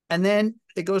 And then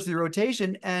it goes through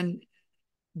rotation. And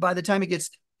by the time it gets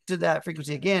to that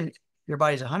frequency again, your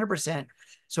body's 100%.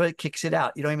 So it kicks it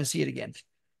out. You don't even see it again.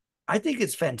 I think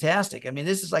it's fantastic. I mean,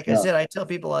 this is like I Yeah. said, I tell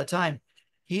people all the time,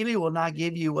 Healy will not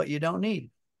give you what you don't need.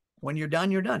 When you're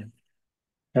done, you're done.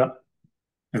 Yeah.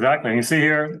 Exactly. And you see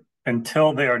here,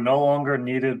 until they are no longer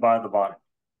needed by the body.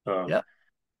 So, Yep.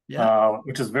 Yeah.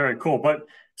 which is very cool. But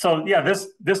so yeah,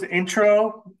 this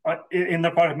intro in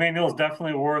the product manual is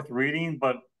definitely worth reading.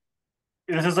 But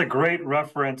this is a great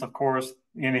reference, of course,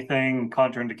 anything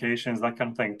contraindications, that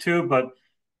kind of thing too. But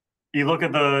you look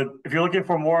at if you're looking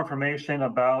for more information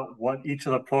about what each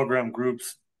of the program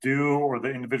groups do or the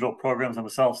individual programs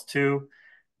themselves too,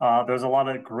 there's a lot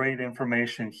of great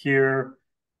information here,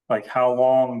 like how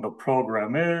long the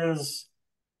program is,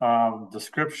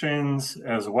 descriptions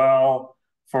as well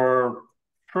for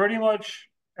pretty much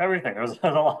everything. There's a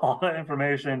lot of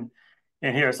information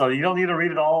in here. So you don't need to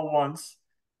read it all at once.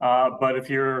 But if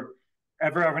you're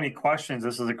ever have any questions,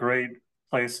 this is a great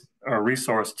place or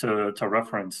resource to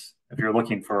reference if you're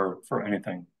looking for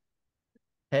anything.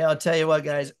 Hey, I'll tell you what,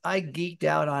 guys, I geeked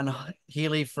out on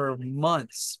Healy for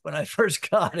months when I first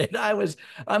got it.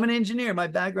 I'm an engineer. My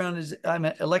background is I'm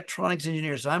an electronics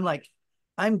engineer. So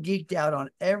I'm geeked out on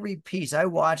every piece. I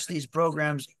watched these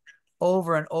programs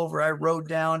over and over. I wrote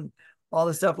down all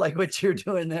the stuff like what you're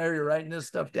doing there. You're writing this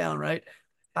stuff down, right?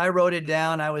 I wrote it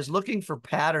down. I was looking for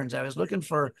patterns. I was looking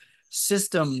for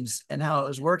systems and how it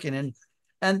was working.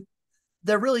 And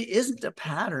there really isn't a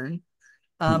pattern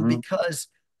Hmm.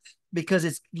 because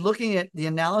it's looking at the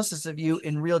analysis of you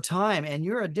in real time, and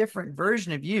you're a different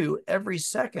version of you every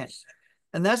second.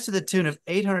 And that's to the tune of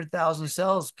 800,000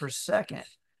 cells per second.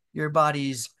 Your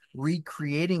body's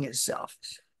recreating itself.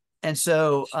 And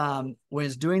so when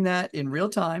it's doing that in real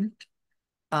time,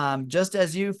 just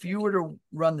as if you were to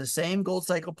run the same gold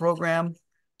cycle program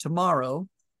tomorrow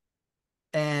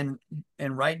and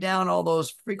write down all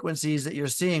those frequencies that you're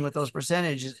seeing with those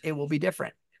percentages, it will be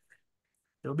different.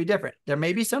 It'll be different. There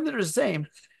may be some that are the same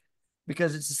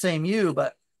because it's the same you,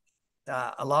 but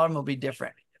a lot of them will be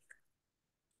different.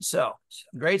 So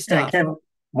great And stuff. Ken,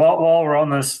 while we're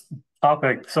on this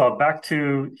topic, so back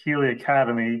to Healy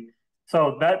Academy.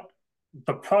 So that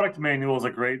the product manual is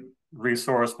a great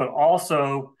resource, but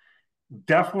also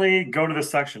definitely go to the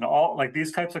section. All like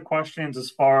these types of questions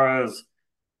as far as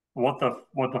what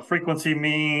the frequency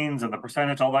means and the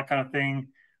percentage, all that kind of thing.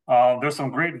 There's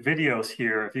some great videos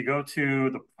here. If you go to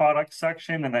the product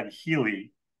section and then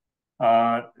Healy,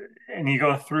 uh, and you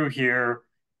go through here,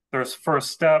 there's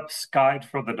first steps, guide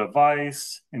for the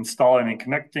device, installing and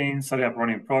connecting, setting up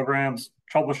running programs,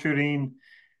 troubleshooting,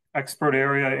 expert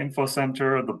area, info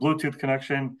center, the Bluetooth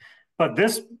connection. But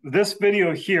this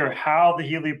video here, how the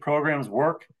Healy programs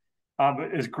work,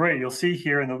 is great. You'll see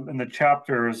here in the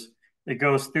chapters, it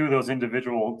goes through those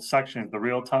individual sections, the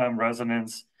real-time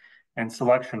resonance and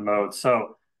selection mode.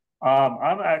 So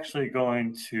I'm actually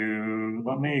going to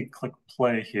let me click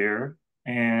play here,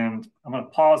 and I'm going to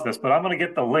pause this, but I'm going to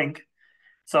get the link.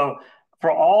 So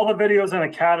for all the videos in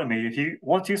Academy, if you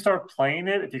once you start playing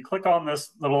it, if you click on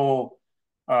this little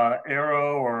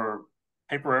arrow or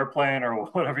paper airplane or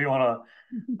whatever you want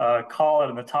to call it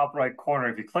in the top right corner,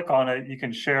 if you click on it, you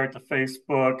can share it to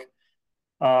Facebook,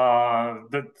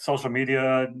 the social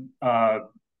media, uh,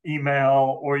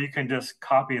 email, or you can just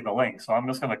copy the link. So I'm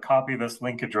just going to copy this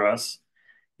link address,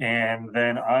 and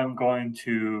then I'm going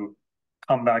to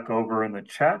come back over in the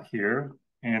chat here,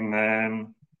 and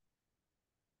then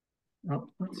oh,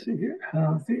 let's see here.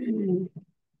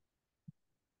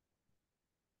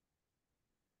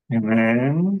 And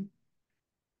then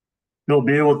you'll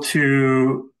be able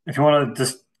to, if you want to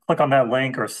just click on that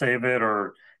link or save it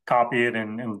or copy it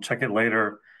and check it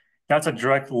later, that's a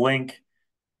direct link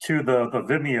to the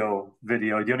Vimeo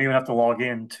video. You don't even have to log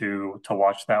in to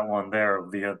watch that one there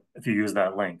via if you use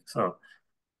that link. So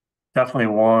definitely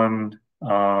one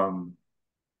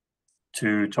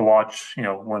to watch,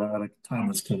 when at a time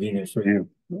that's convenient for you.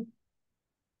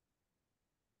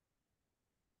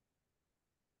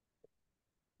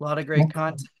 A lot of great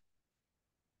content.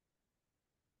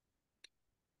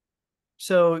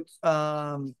 So,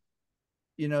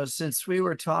 since we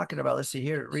were talking about, let's see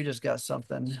here, Rita's got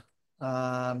something.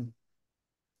 Um,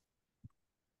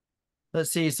 let's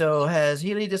see. So has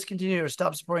Healy discontinued or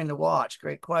stopped supporting the watch?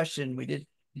 Great question.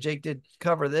 Jake did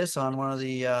cover this on one of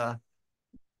the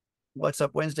What's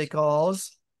Up Wednesday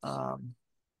calls.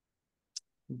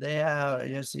 They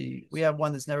have, see, we have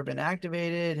one that's never been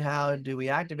activated. How do we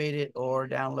activate it or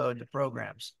download the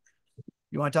programs?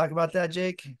 You want to talk about that,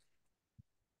 Jake?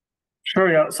 Sure,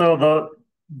 yeah. So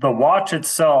the watch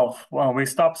itself, well, we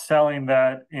stopped selling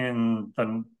that in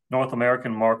the North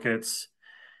American markets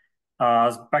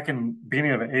back in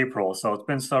beginning of April. So it's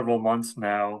been several months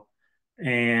now,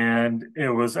 and it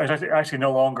was actually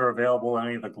no longer available in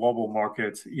any of the global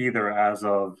markets either as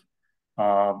of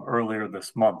earlier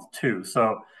this month too.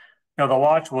 So the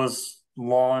watch was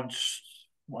launched.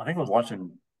 Well, I think it was launched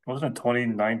in wasn't it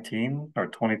 2019 or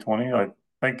 2020? I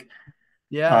think.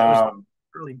 Yeah, it was Um,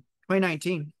 early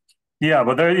 2019. Yeah,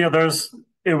 but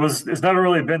it's never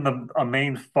really been a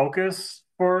main focus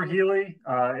for Healy.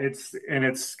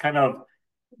 It's kind of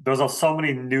so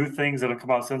many new things that have come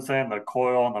out since then, the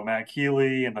Coil and the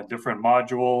MagHealy and the different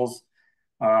modules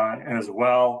as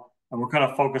well. And we're kind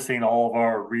of focusing all of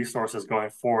our resources going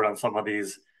forward on some of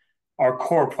these, our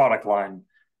core product line,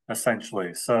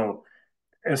 essentially. So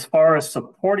as far as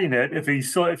supporting it, if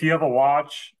you have a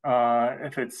watch,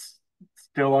 if it's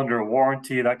still under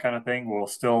warranty, that kind of thing, we'll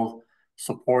still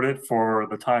support it for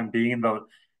the time being. Though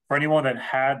for anyone that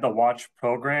had the watch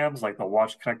programs, like the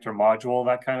watch connector module,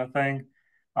 that kind of thing,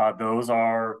 those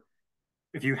are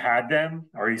if you had them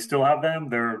or you still have them,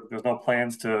 there's no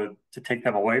plans to take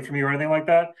them away from you or anything like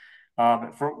that.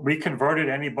 We converted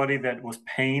anybody that was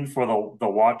paying for the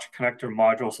watch connector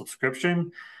module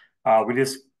subscription. We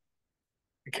just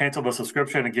canceled the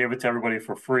subscription and gave it to everybody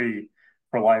for free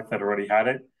for life that already had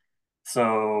it.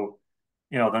 So,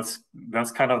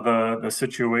 that's kind of the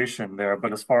situation there.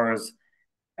 But as far as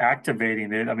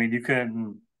activating it, I mean, you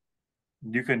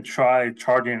can try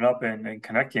charging it up and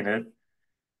connecting it.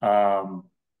 Um,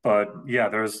 but yeah,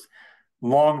 there's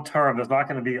long term, there's not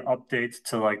going to be updates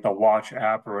to like the watch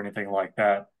app or anything like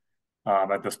that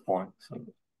at this point.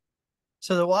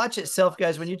 So the watch itself,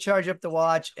 guys, when you charge up the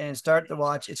watch and start the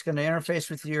watch, it's going to interface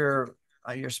with your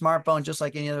smartphone just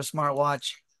like any other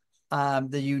smartwatch.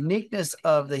 The uniqueness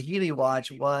of the Healy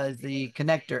watch was the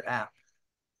connector app,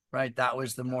 right? That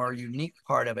was the more unique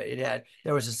part of it.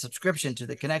 There was a subscription to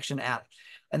the connection app,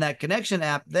 and that connection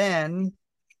app then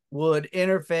would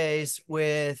interface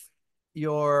with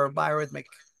your biorhythmic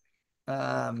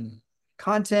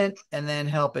content and then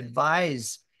help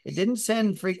advise. It didn't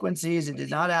send frequencies. It did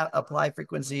not apply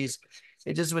frequencies.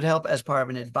 It just would help as part of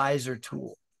an advisor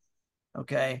tool.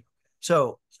 Okay.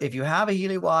 So if you have a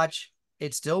Healy watch,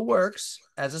 it still works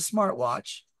as a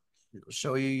smartwatch. It'll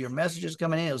show you your messages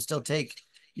coming in. It'll still take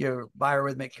your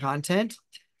biorhythmic content.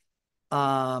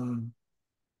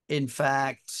 In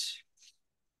fact,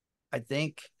 I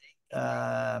think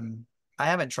I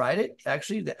haven't tried it.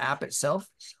 Actually, the app itself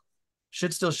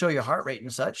should still show your heart rate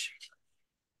and such.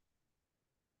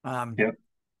 Yep.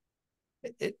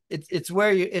 It's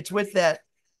with that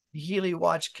Healy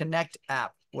Watch Connect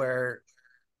app where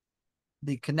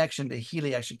the connection to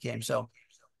Healy actually came. So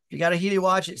if you got a Healy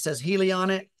watch, it says Healy on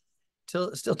it.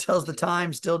 Still tells the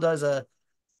time. Still does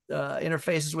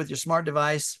interfaces with your smart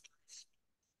device.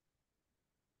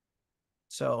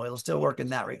 So it'll still work in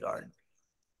that regard.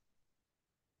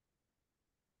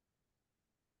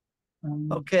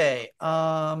 Okay.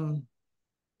 Oh,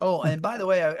 and by the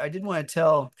way, I did want to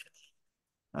tell.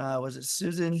 Was it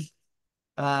Susan?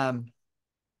 Um,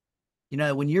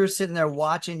 when you're sitting there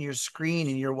watching your screen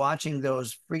and you're watching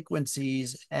those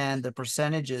frequencies and the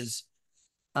percentages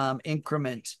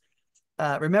increment,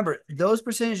 remember those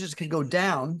percentages can go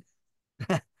down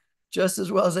just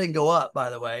as well as they can go up,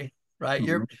 by the way, right?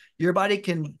 Mhm. Your body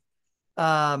can,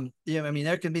 I mean,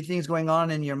 there can be things going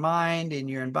on in your mind, in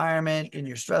your environment, in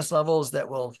your stress levels that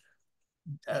will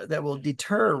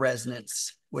deter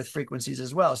resonance with frequencies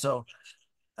as well. So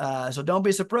don't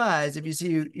be surprised if you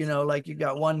see, like you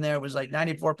got one there was like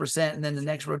 94%, and then the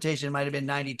next rotation might have been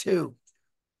 92,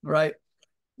 right?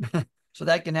 So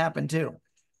that can happen too.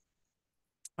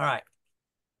 All right.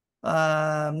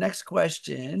 Next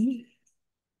question.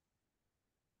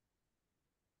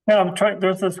 Yeah, I'm trying.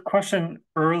 There's this question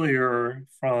earlier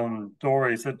from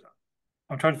Dory. Said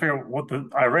I'm trying to figure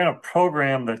out I ran a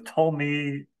program that told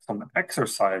me some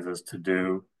exercises to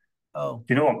do. Oh,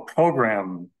 Do you know what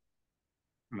program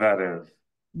that is?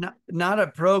 not a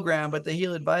program, but the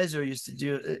HealAdvisor used to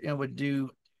do, would do,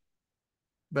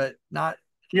 but not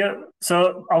Yeah.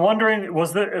 So I'm wondering,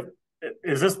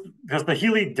 is this because the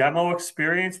Healy demo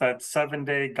experience, that 7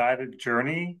 day guided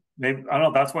journey? Maybe I don't know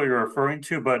if that's what you're referring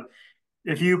to, but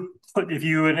if you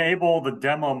enable the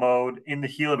demo mode in the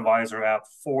HealAdvisor app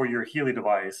for your Healy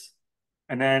device,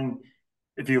 and then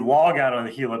if you log out of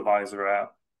the HealAdvisor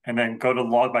app and then go to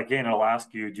log back in, it'll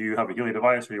ask you, do you have a Healy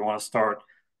device or you want to start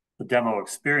the demo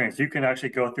experience? You can actually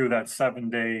go through that 7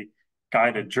 day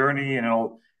guided journey and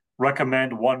it'll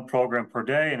recommend one program per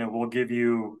day and it will give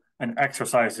you an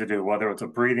exercise to do, whether it's a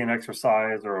breathing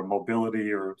exercise or a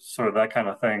mobility or sort of that kind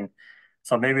of thing.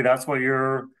 So maybe that's what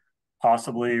you're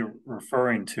possibly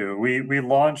referring to. We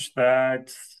launched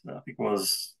that, I think it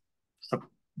was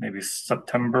maybe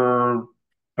September,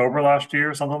 October last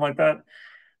year, something like that.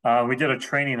 We did a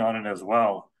training on it as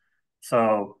well.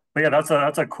 So, but yeah,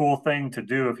 that's a cool thing to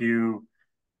do if you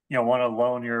want to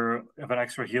loan your if an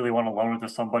extra Healy want to loan it to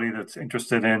somebody that's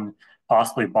interested in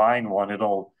possibly buying one.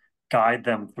 It'll guide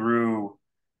them through.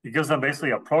 It gives them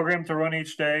basically a program to run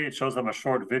each day. It shows them a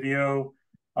short video.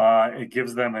 It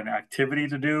gives them an activity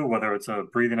to do, whether it's a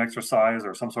breathing exercise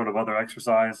or some sort of other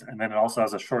exercise, and then it also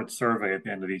has a short survey at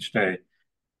the end of each day.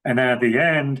 And then at the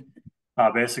end,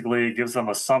 basically it gives them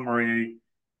a summary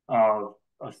of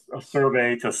a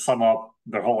survey to sum up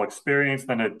their whole experience.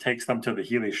 Then it takes them to the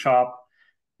Healy shop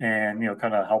and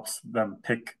kind of helps them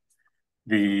pick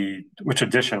the which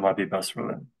edition might be best for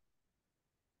them.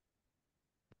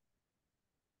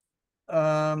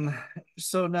 Um,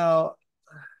 so now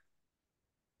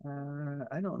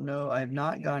I don't know. I've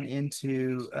not gone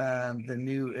into the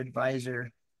new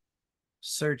advisor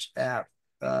search app.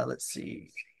 Let's see.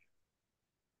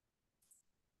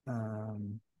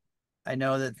 Um, I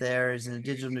know that there is in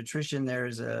digital nutrition,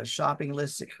 there's a shopping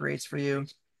list it creates for you.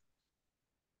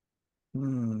 As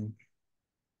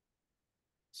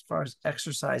far as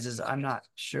exercises, I'm not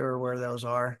sure where those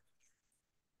are.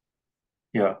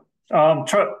 Yeah.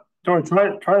 Try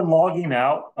logging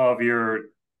out of your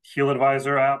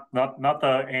HealAdvisor app, not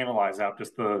the Analyze app,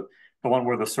 just the one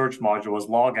where the search module is.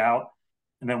 Log out,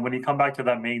 and then when you come back to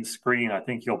that main screen, I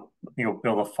think you'll be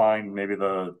able to find maybe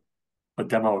the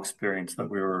demo experience that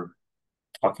we were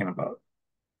talking about.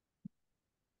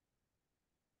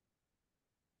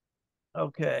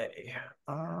 Okay.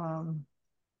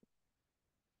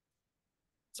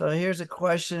 So here's a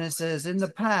question. It says, in the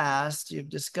past, you've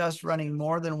discussed running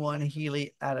more than one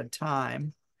Healy at a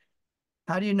time.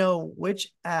 How do you know which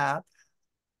app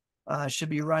should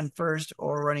be run first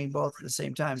or running both at the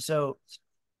same time? So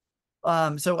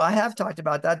I have talked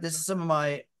about that. This is some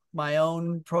of my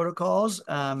own protocols.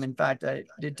 In fact, I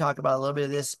did talk about a little bit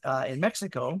of this in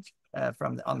Mexico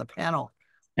on the panel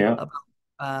Yeah.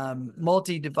 about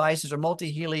multi devices or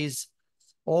multi Healys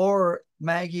or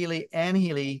MagHealy and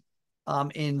Healy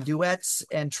in duets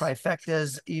and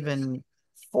trifectas, even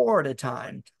 4 at a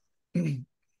time.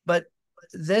 But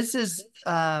this is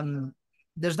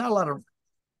there's not a lot of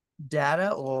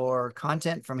data or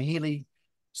content from Healy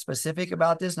specific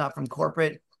about this, not from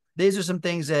corporate. These are some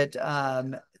things that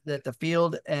that the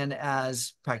field and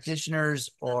as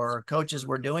practitioners or coaches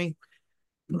we're doing,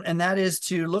 and that is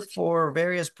to look for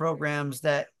various programs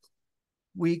that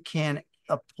we can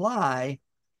apply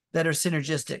that are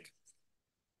synergistic.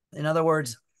 In other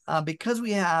words, because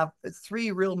we have 3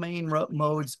 real main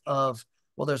modes of,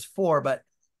 well, there's 4, but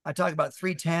I talk about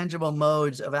 3 tangible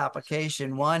modes of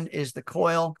application. One is the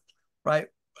coil, right,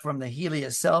 from the Healy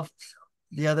itself.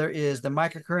 The other is the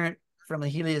microcurrent from the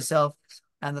Healy itself.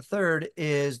 And the third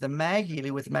is the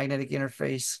MagHealy with magnetic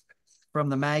interface from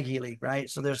the MagHealy, right?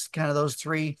 So there's kind of those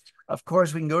 3. Of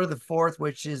course, we can go to the 4th,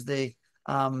 which is the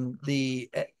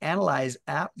Analyze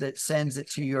app that sends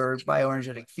it to your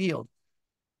bioenergetic field.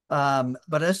 But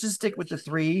let's just stick with the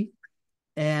 3.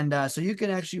 And so you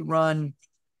can actually run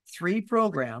 3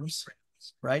 programs,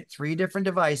 right? 3 different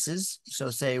devices. So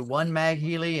say 1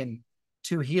 MagHealy and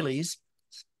 2 Healys,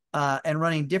 and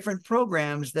running different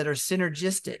programs that are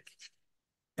synergistic.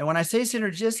 And when I say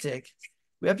synergistic,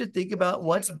 we have to think about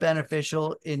what's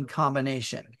beneficial in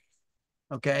combination.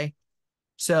 Okay.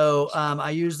 So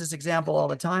I use this example all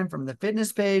the time from the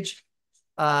fitness page.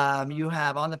 You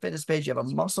have on the fitness page, you have a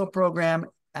muscle program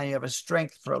and you have a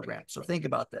strength program. So think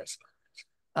about this.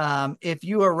 If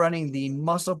you are running the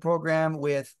muscle program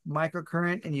with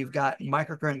microcurrent and you've got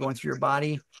microcurrent going through your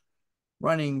body,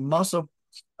 running muscle,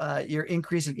 you're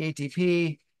increasing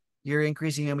ATP, you're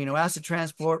increasing amino acid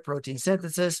transport, protein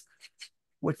synthesis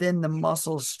within the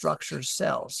muscle structure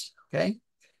cells. Okay.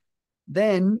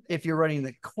 Then if you're running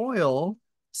the coil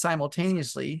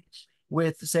simultaneously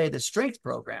with, say, the strength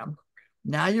program,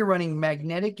 now you're running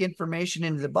magnetic information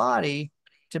into the body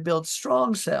to build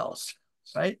strong cells,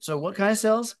 right? So what kind of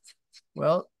cells?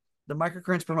 Well, the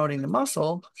microcurrent's promoting the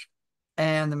muscle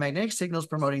and the magnetic signal is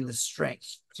promoting the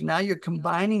strength. So now you're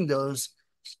combining those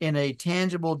in a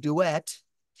tangible duet,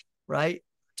 right,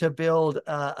 to build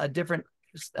a different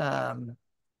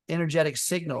energetic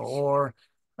signal or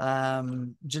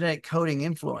genetic coding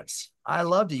influence. I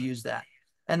love to use that.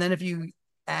 And then if you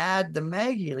add the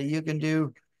MagHealy, you can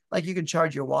do, like, you can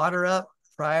charge your water up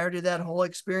prior to that whole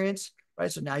experience,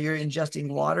 right? So now you're ingesting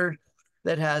water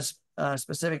that has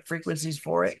specific frequencies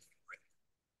for it.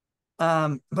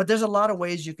 But there's a lot of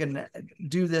ways you can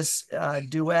do this,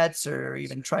 duets or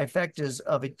even trifectas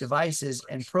of devices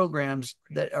and programs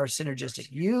that are synergistic.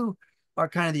 You are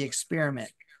kind of the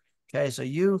experiment. Okay, so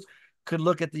you could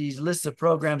look at these lists of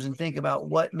programs and think about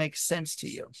what makes sense to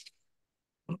you.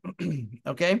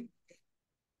 Okay.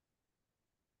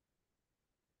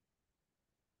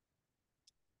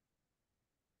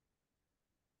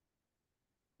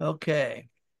 Okay.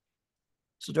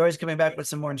 So Dory's coming back with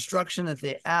some more instruction that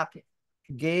the app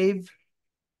gave.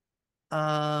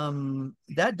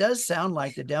 That does sound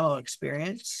like the demo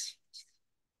experience.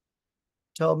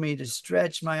 Told me to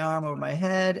stretch my arm over my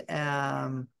head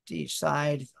to each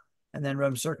side and then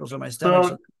run circles on my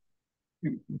stomach.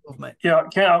 So movement. Yeah,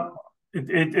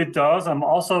 it does. I'm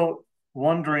also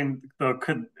wondering though,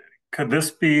 could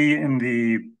this be in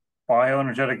the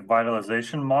bioenergetic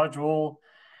vitalization module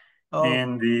Oh,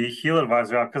 in the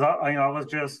HealAdvisor app? Because I was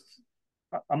just,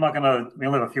 I'm not gonna. We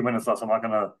only have a few minutes left, so I'm not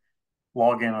gonna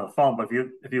log in on the phone. But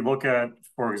if you look at,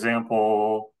 for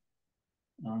example,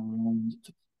 um,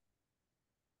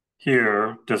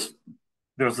 here, just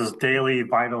there's this daily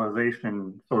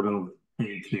vitalization sort of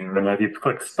page here, and if you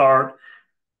click start.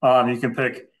 You can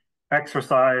pick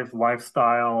exercise,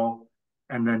 lifestyle,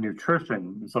 and then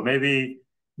nutrition. So maybe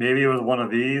it was one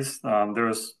of these.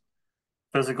 There's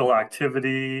physical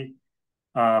activity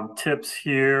tips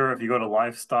here. If you go to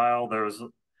lifestyle, there's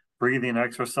breathing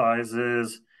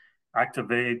exercises,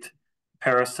 activate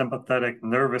parasympathetic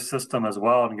nervous system as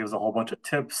well, and gives a whole bunch of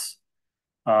tips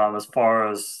as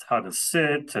far as how to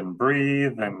sit and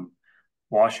breathe and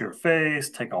wash your face,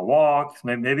 take a walk.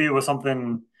 Maybe it was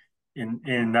something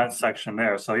in that section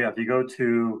there. So yeah, if you go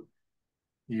to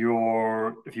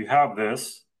if you have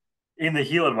this in the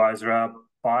HealAdvisor app,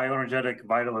 bioenergetic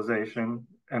vitalization,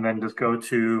 and then just go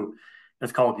to,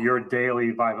 it's called your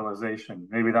daily vitalization.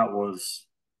 Maybe that was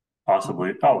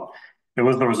possibly, oh, it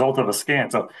was the result of a scan.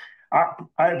 So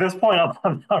at this point,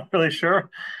 I'm not really sure.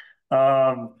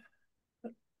 Um,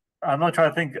 I'm not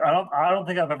trying to think. I don't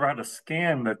think I've ever had a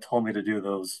scan that told me to do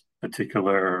those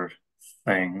particular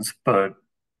things, but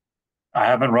I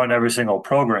haven't run every single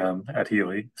program at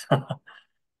Healy.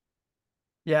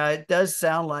 yeah, it does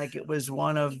sound like it was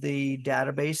one of the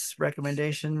database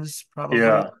recommendations, probably.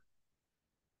 Yeah,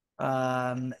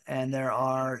 And there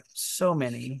are so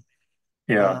many.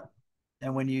 yeah.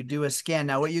 And when you do a scan,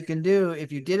 now what you can do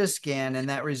if you did a scan and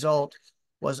that result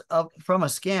was up from a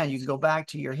scan, you can go back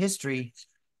to your history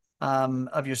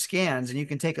of your scans and you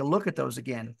can take a look at those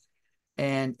again.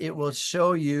 And it will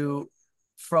show you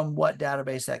from what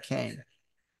database that came.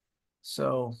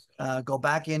 So go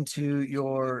back into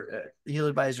your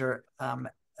HealAdvisor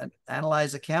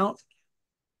Analyze account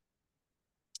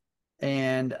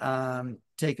and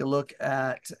take a look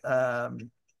at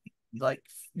like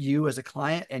you as a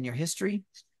client and your history,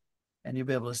 and you'll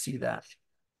be able to see that.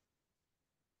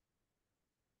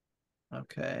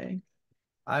 Okay.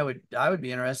 I would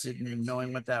be interested in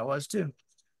knowing what that was too.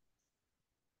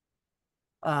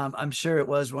 I'm sure it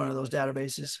was one of those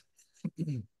databases.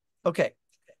 Okay.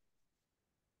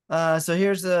 So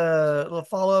here's a little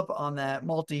follow-up on that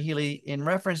MagHealy. In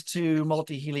reference to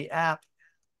MagHealy app,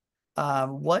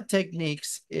 what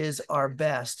techniques is our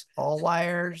best? All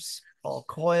wires, all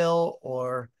coil,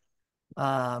 or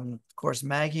of course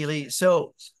MagHealy?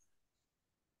 So,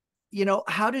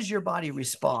 how does your body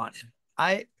respond?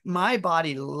 My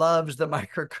body loves the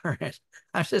microcurrent.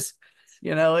 I'm just,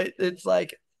 it's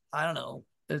like, I don't know,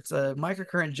 it's a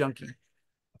microcurrent junkie.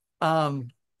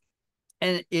 And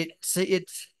it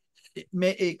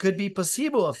could be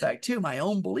placebo effect too. My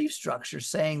own belief structure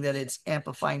saying that it's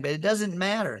amplifying, but it doesn't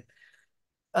matter.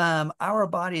 Our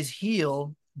bodies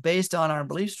heal based on our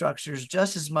belief structures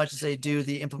just as much as they do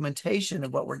the implementation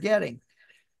of what we're getting.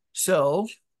 So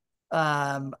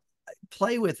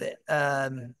play with it.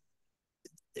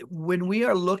 When we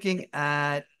are looking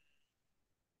at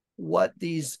what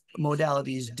these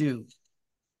modalities do,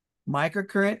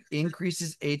 microcurrent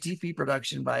increases ATP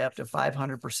production by up to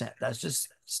 500%. That's just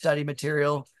study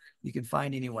material you can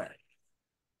find anywhere.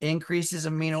 Increases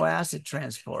amino acid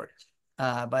transport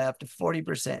by up to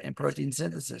 40% and protein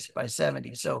synthesis by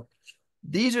 70. So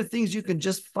these are things you can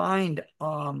just find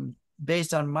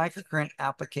based on microcurrent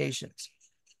applications.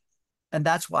 And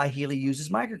that's why Healy uses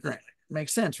microcurrent.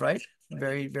 Makes sense, right?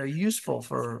 Very, very useful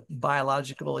for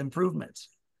biological improvements.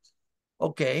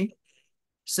 Okay,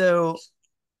 so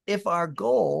if our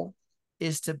goal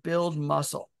is to build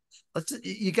muscle,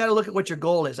 you got to look at what your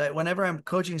goal is. Whenever I'm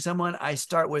coaching someone, I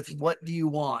start with, what do you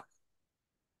want?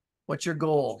 What's your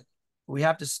goal? We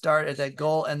have to start at that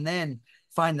goal and then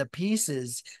find the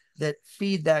pieces that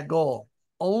feed that goal.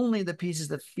 Only the pieces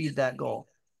that feed that goal.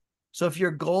 So if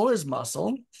your goal is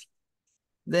muscle,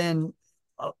 then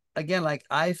again, like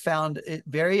I found it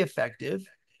very effective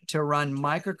to run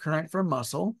microcurrent for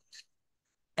muscle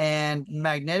and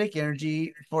magnetic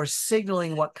energy for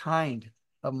signaling what kind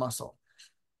of muscle.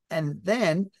 And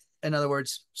then, in other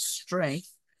words, strength,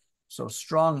 so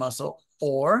strong muscle,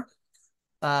 or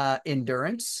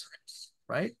endurance,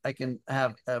 right? I can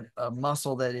have a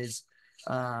muscle that is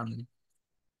has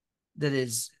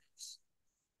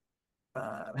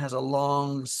a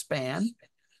long span.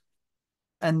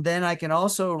 And then I can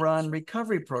also run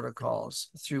recovery protocols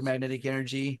through magnetic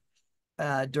energy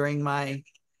during my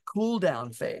cool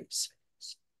down phase.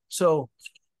 So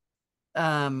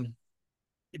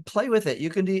play with it. You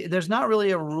can do, there's not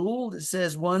really a rule that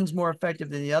says one's more effective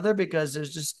than the other, because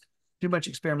there's just too much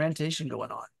experimentation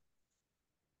going on.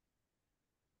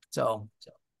 So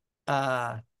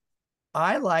I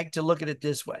like to look at it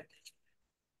this way.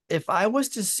 If I was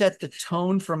to set the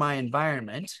tone for my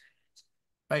environment,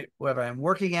 right, whether I'm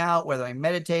working out, whether I'm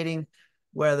meditating,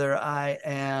 whether I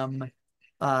am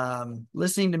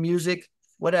listening to music,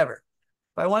 whatever.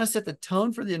 If I want to set the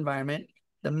tone for the environment,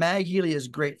 the MagHealy is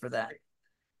great for that,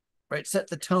 right? Set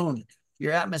the tone.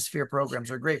 Your atmosphere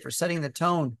programs are great for setting the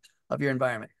tone of your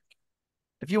environment.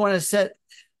 If you want to set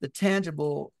the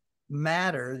tangible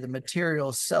matter, the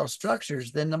material cell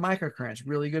structures, then the microcurrent is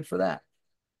really good for that.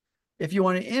 If you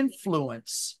want to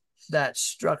influence that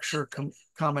structure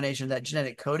combination, that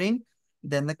genetic coding,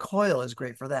 then the coil is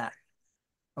great for that.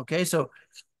 Okay, so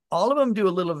all of them do a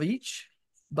little of each,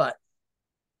 but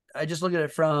I just look at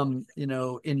it from,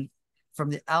 from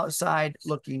the outside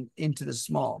looking into the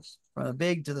small, from the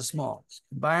big to the small,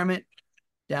 environment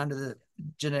down to the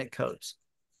genetic codes.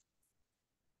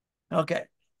 Okay.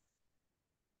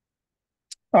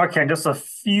 Okay, just a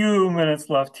few minutes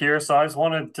left here. So I just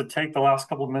wanted to take the last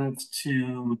couple of minutes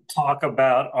to talk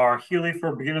about our Healy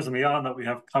for Beginners and Beyond that we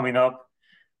have coming up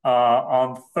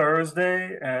on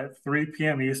Thursday at 3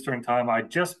 p.m. Eastern time. I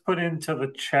just put into the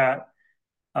chat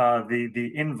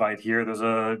the invite here. There's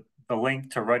the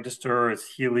link to register is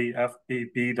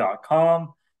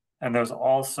HealyFBB.com, and there's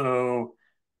also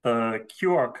the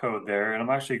QR code there. And I'm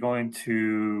actually going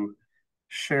to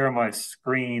share my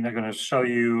screen. I'm going to show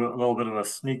you a little bit of a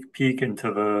sneak peek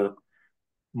into the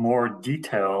more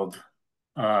detailed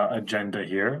agenda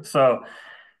here. So,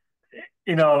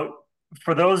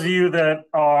 for those of you that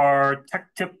are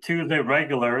Tech Tip Tuesday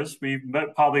regulars, we've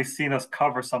probably seen us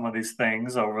cover some of these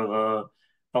things over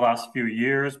the last few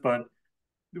years, but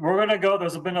we're going to go.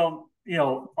 There's been a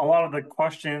lot of the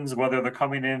questions, whether they're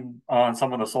coming in on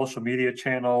some of the social media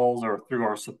channels or through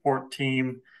our support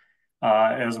team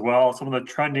as well. Some of the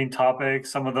trending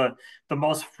topics, some of the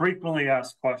most frequently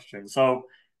asked questions. So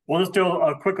we'll just do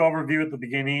a quick overview at the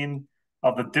beginning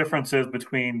of the differences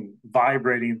between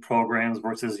vibrating programs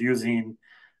versus using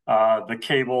the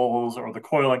cables or the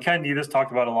coil. And Ken, you just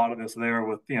talked about a lot of this there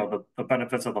with the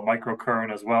benefits of the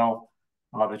microcurrent as well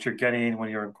that you're getting when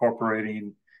you're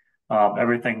incorporating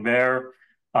everything there.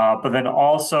 But then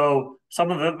also some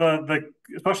of the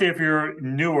especially if you're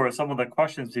newer, some of the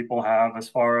questions people have as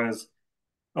far as,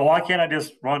 well, why can't I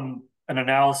just run an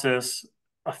analysis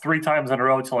 3 times in a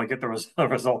row until I get the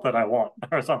result that I want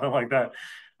or something like that?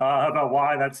 About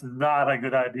why that's not a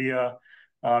good idea.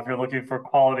 If you're looking for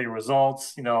quality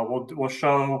results, we'll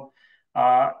show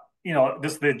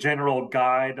just the general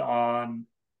guide on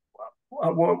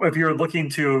if you're looking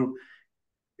to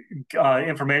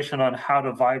information on how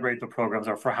to vibrate the programs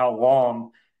or for how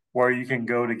long, where you can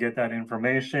go to get that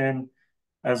information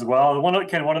as well. One of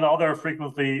the other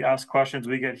frequently asked questions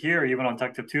we get here, even on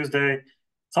Tech Tip Tuesday,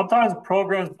 sometimes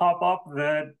programs pop up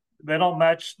that they don't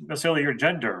match necessarily your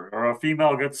gender, or a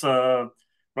female gets a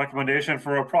recommendation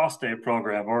for a prostate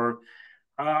program, or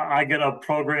I get a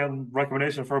program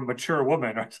recommendation for a mature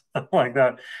woman or something like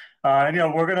that.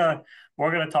 And we're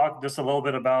gonna talk just a little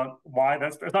bit about why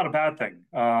it's not a bad thing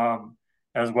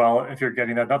as well if you're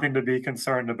getting that. Nothing to be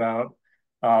concerned about,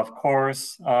 of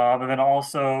course. And then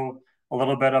also a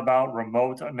little bit about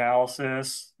remote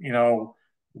analysis.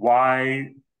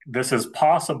 Why this is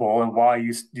possible and why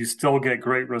you still get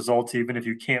great results even if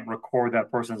you can't record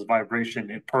that person's vibration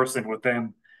in person with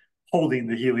them holding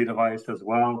the Healy device as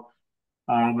well.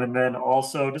 And then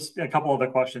also just a couple other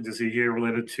questions you see here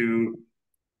related to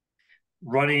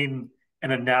running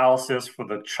an analysis for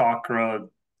the chakra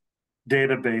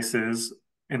databases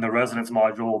in the resonance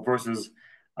module versus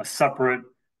a separate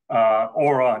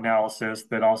aura analysis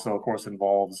that also, of course,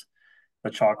 involves the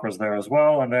chakras there as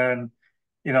well. And then,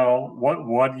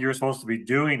 what you're supposed to be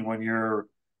doing when you're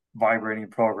vibrating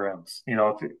programs.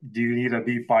 Do you need to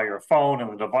be by your phone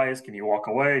and the device? Can you walk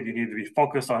away? Do you need to be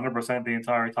focused 100% the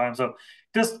entire time? So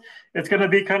just it's going to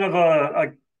be kind of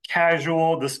a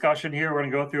casual discussion here. We're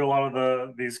going to go through a lot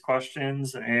of these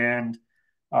questions, and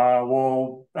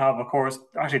we'll have, of course,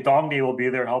 actually Domini will be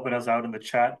there helping us out in the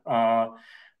chat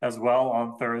as well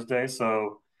on Thursday.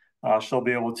 So she'll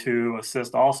be able to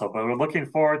assist also. But we're looking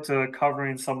forward to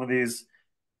covering some of these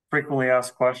frequently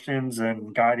asked questions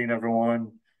and guiding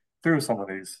everyone through some of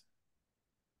these.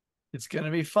 It's going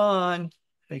to be fun.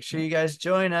 Make sure you guys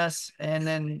join us and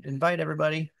then invite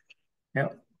everybody. Yeah.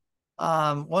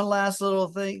 One last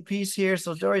little piece here.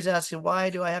 So Dory's asking,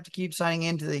 why do I have to keep signing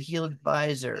into the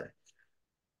HealAdvisor?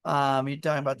 You're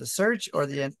talking about the search or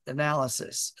the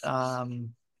analysis?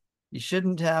 You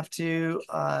shouldn't have to.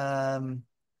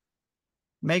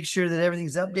 Make sure that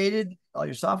everything's updated, all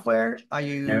your software. Are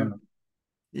you?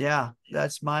 Yeah,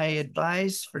 that's my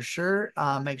advice for sure.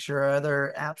 Make sure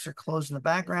other apps are closed in the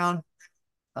background.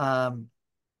 Yeah,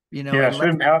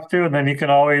 shouldn't have to. And then you can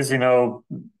always,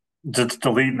 just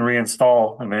delete and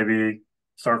reinstall and maybe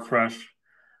start fresh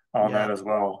on that as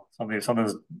well.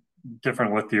 Something's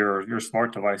different with your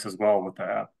smart device as well with the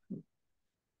app.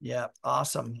 Yeah,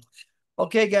 awesome.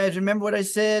 Okay, guys, remember what I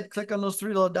said? Click on those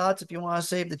three little dots if you want to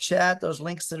save the chat, those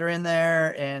links that are in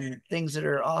there and things that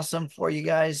are awesome for you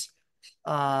guys.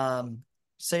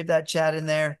 Save that chat in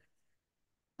there.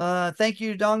 Thank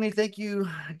you, Dongni. Thank you,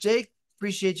 Jake.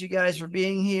 Appreciate you guys for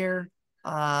being here.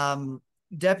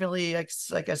 Definitely,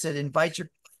 like I said, invite your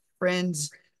friends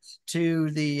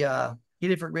to the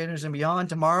Healy for Beginners and Beyond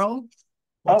tomorrow.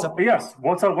 Yes.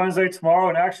 What's up Wednesday tomorrow?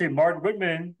 And actually, Mark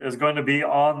Whitman is going to be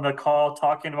on the call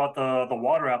talking about the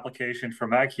water application for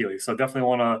MagHealy. So definitely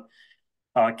want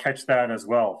to catch that as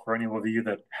well for any of you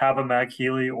that have a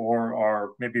MagHealy or are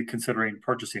maybe considering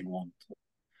purchasing one.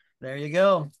 There you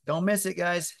go. Don't miss it,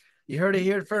 guys. You heard it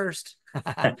here first.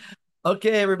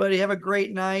 Okay, everybody. Have a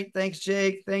great night. Thanks,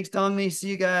 Jake. Thanks, Dongmi. See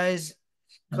you guys.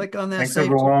 Click on that. Thanks,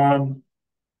 everyone.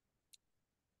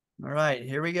 All right,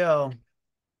 here we go.